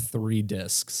game had 3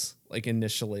 discs like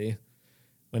initially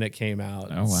when it came out.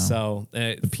 Oh, wow. So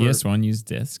the PS1 used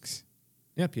discs?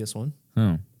 Yeah, PS1.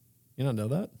 Oh. You don't know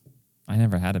that? I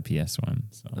never had a PS1.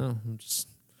 So. Oh,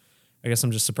 I guess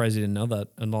I'm just surprised you didn't know that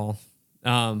at all.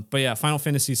 But yeah, Final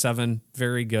Fantasy VII,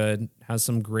 very good. Has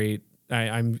some great.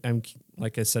 I'm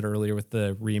like I said earlier with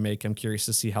the remake. I'm curious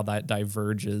to see how that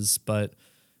diverges, but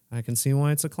I can see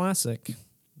why it's a classic.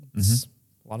 It's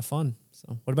a lot of fun.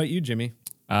 So, what about you, Jimmy?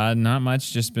 Not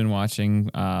much. Just been watching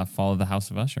Fall of the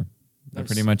House of Usher. That's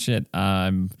pretty much it.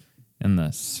 I'm in the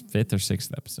 5th or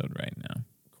 6th episode right now.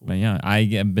 Cool. But yeah, I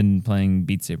have been playing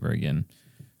Beat Saber again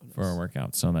for a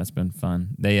workout. So that's been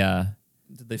fun. They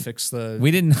Did they fix the?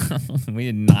 we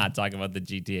did not talk about the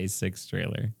GTA 6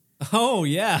 trailer. Oh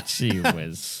yeah. Gee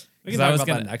whiz. We can 'Cause talk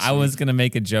about that next I was week. gonna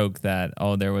make a joke that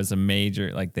there was a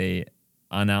major, like, they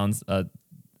announced a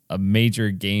major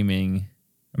game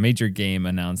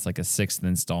announced like a 6th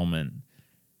installment,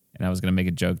 and I was gonna make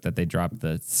a joke that they dropped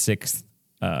the 6th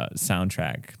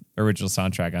original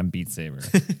soundtrack on Beat Saber.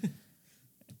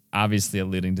 Obviously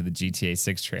alluding to the GTA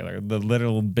 6 trailer, the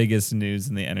literal biggest news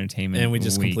in the entertainment And we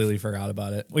just week. completely forgot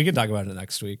about it. We can talk about it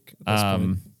next week. At this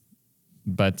point.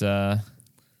 But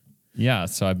yeah,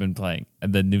 so I've been playing.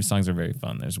 The new songs are very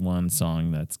fun. There's one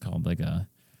song that's called like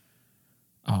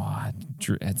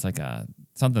it's like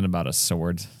something about a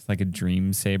sword, it's like a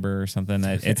dream saber or something.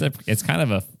 It's kind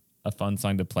of a fun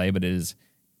song to play, but it is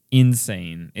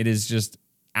insane. It is just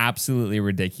absolutely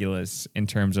ridiculous in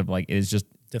terms of, like, it is just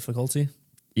Difficulty.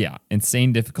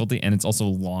 insane difficulty, and it's also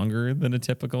longer than a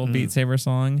typical Beat Saber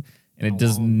song, and it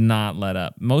does not let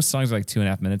up. Most songs are like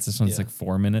 2.5 minutes. This one's like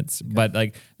 4 minutes, but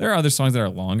like there are other songs that are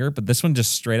longer, but this one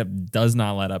just straight up does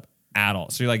not let up at all.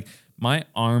 So you're like, my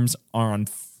arms are on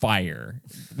fire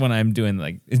when I'm doing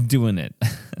it.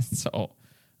 So,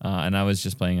 and I was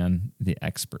just playing on the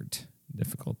expert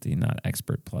difficulty, not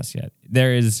expert plus yet.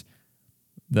 There is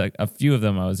a few of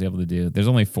them I was able to do. There's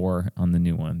only 4 on the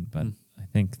new one, but I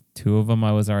think 2 of them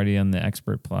I was already on the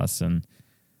expert plus, and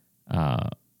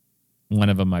one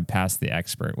of them I passed the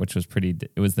expert, which was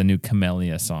it was the new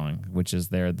Camellia song, which is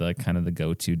the kind of the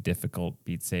go-to difficult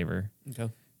Beat Saber. Okay.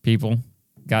 People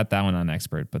got that one on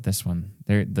expert, but this one,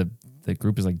 the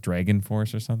group is like Dragon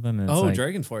Force or something. And it's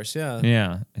Dragon Force, yeah.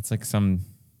 Yeah, it's like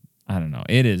I don't know.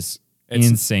 It's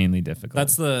insanely difficult.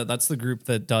 That's the group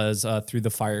that does Through the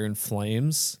Fire and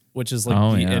Flames, which is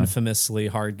like the infamously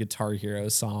hard Guitar Hero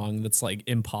song that's like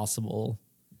impossible.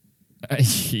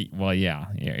 Well, yeah.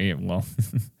 Well,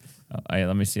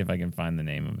 let me see if I can find the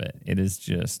name of it. It is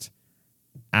just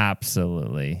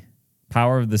absolutely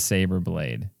Power of the Saber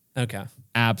Blade. Okay.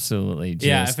 Absolutely.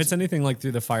 Yeah, if it's anything like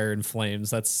Through the Fire and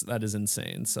Flames, that is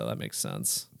insane. So that makes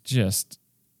sense. Just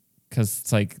because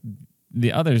it's like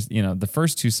the others, the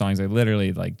first 2 songs, I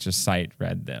literally like just sight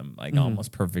read them like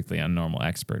almost perfectly on normal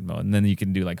expert mode, and then you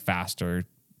can do like faster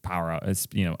power out,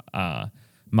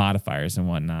 modifiers and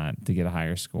whatnot to get a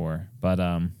higher score. But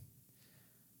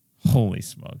holy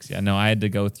smokes, yeah, no, I had to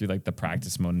go through like the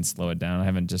practice mode and slow it down. I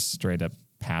haven't just straight up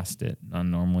passed it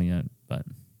on normal yet, but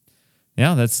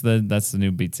yeah, that's the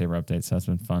new Beat Saber update. So that's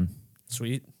been fun.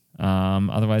 Sweet.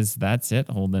 Otherwise, that's it,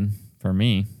 Holden, for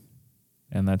me.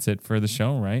 And that's it for the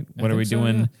show, right? What are we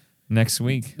doing next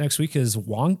week? Next week is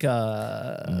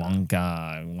Wonka.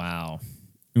 Wonka. Wow.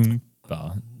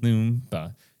 Oompa,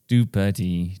 loompa,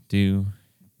 doo-pa-dee-doo.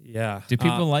 Yeah. Do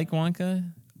people like Wonka?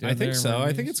 I think so.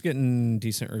 I think it's getting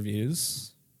decent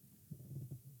reviews.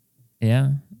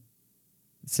 Yeah.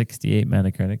 68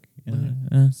 Metacritic.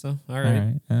 So, all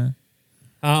right.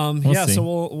 We'll see. So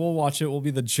we'll watch it. We'll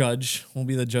be the judge. We'll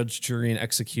be the judge, jury, and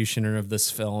executioner of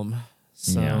this film.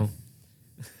 So,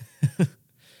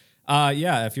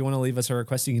 if you want to leave us a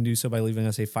request, you can do so by leaving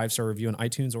us a 5-star review on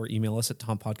iTunes or email us at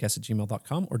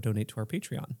tompodcast@gmail.com or donate to our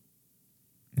Patreon.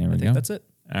 There we go. I think that's it.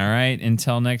 All right.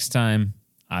 Until next time,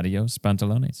 adios,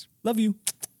 pantalones. Love you.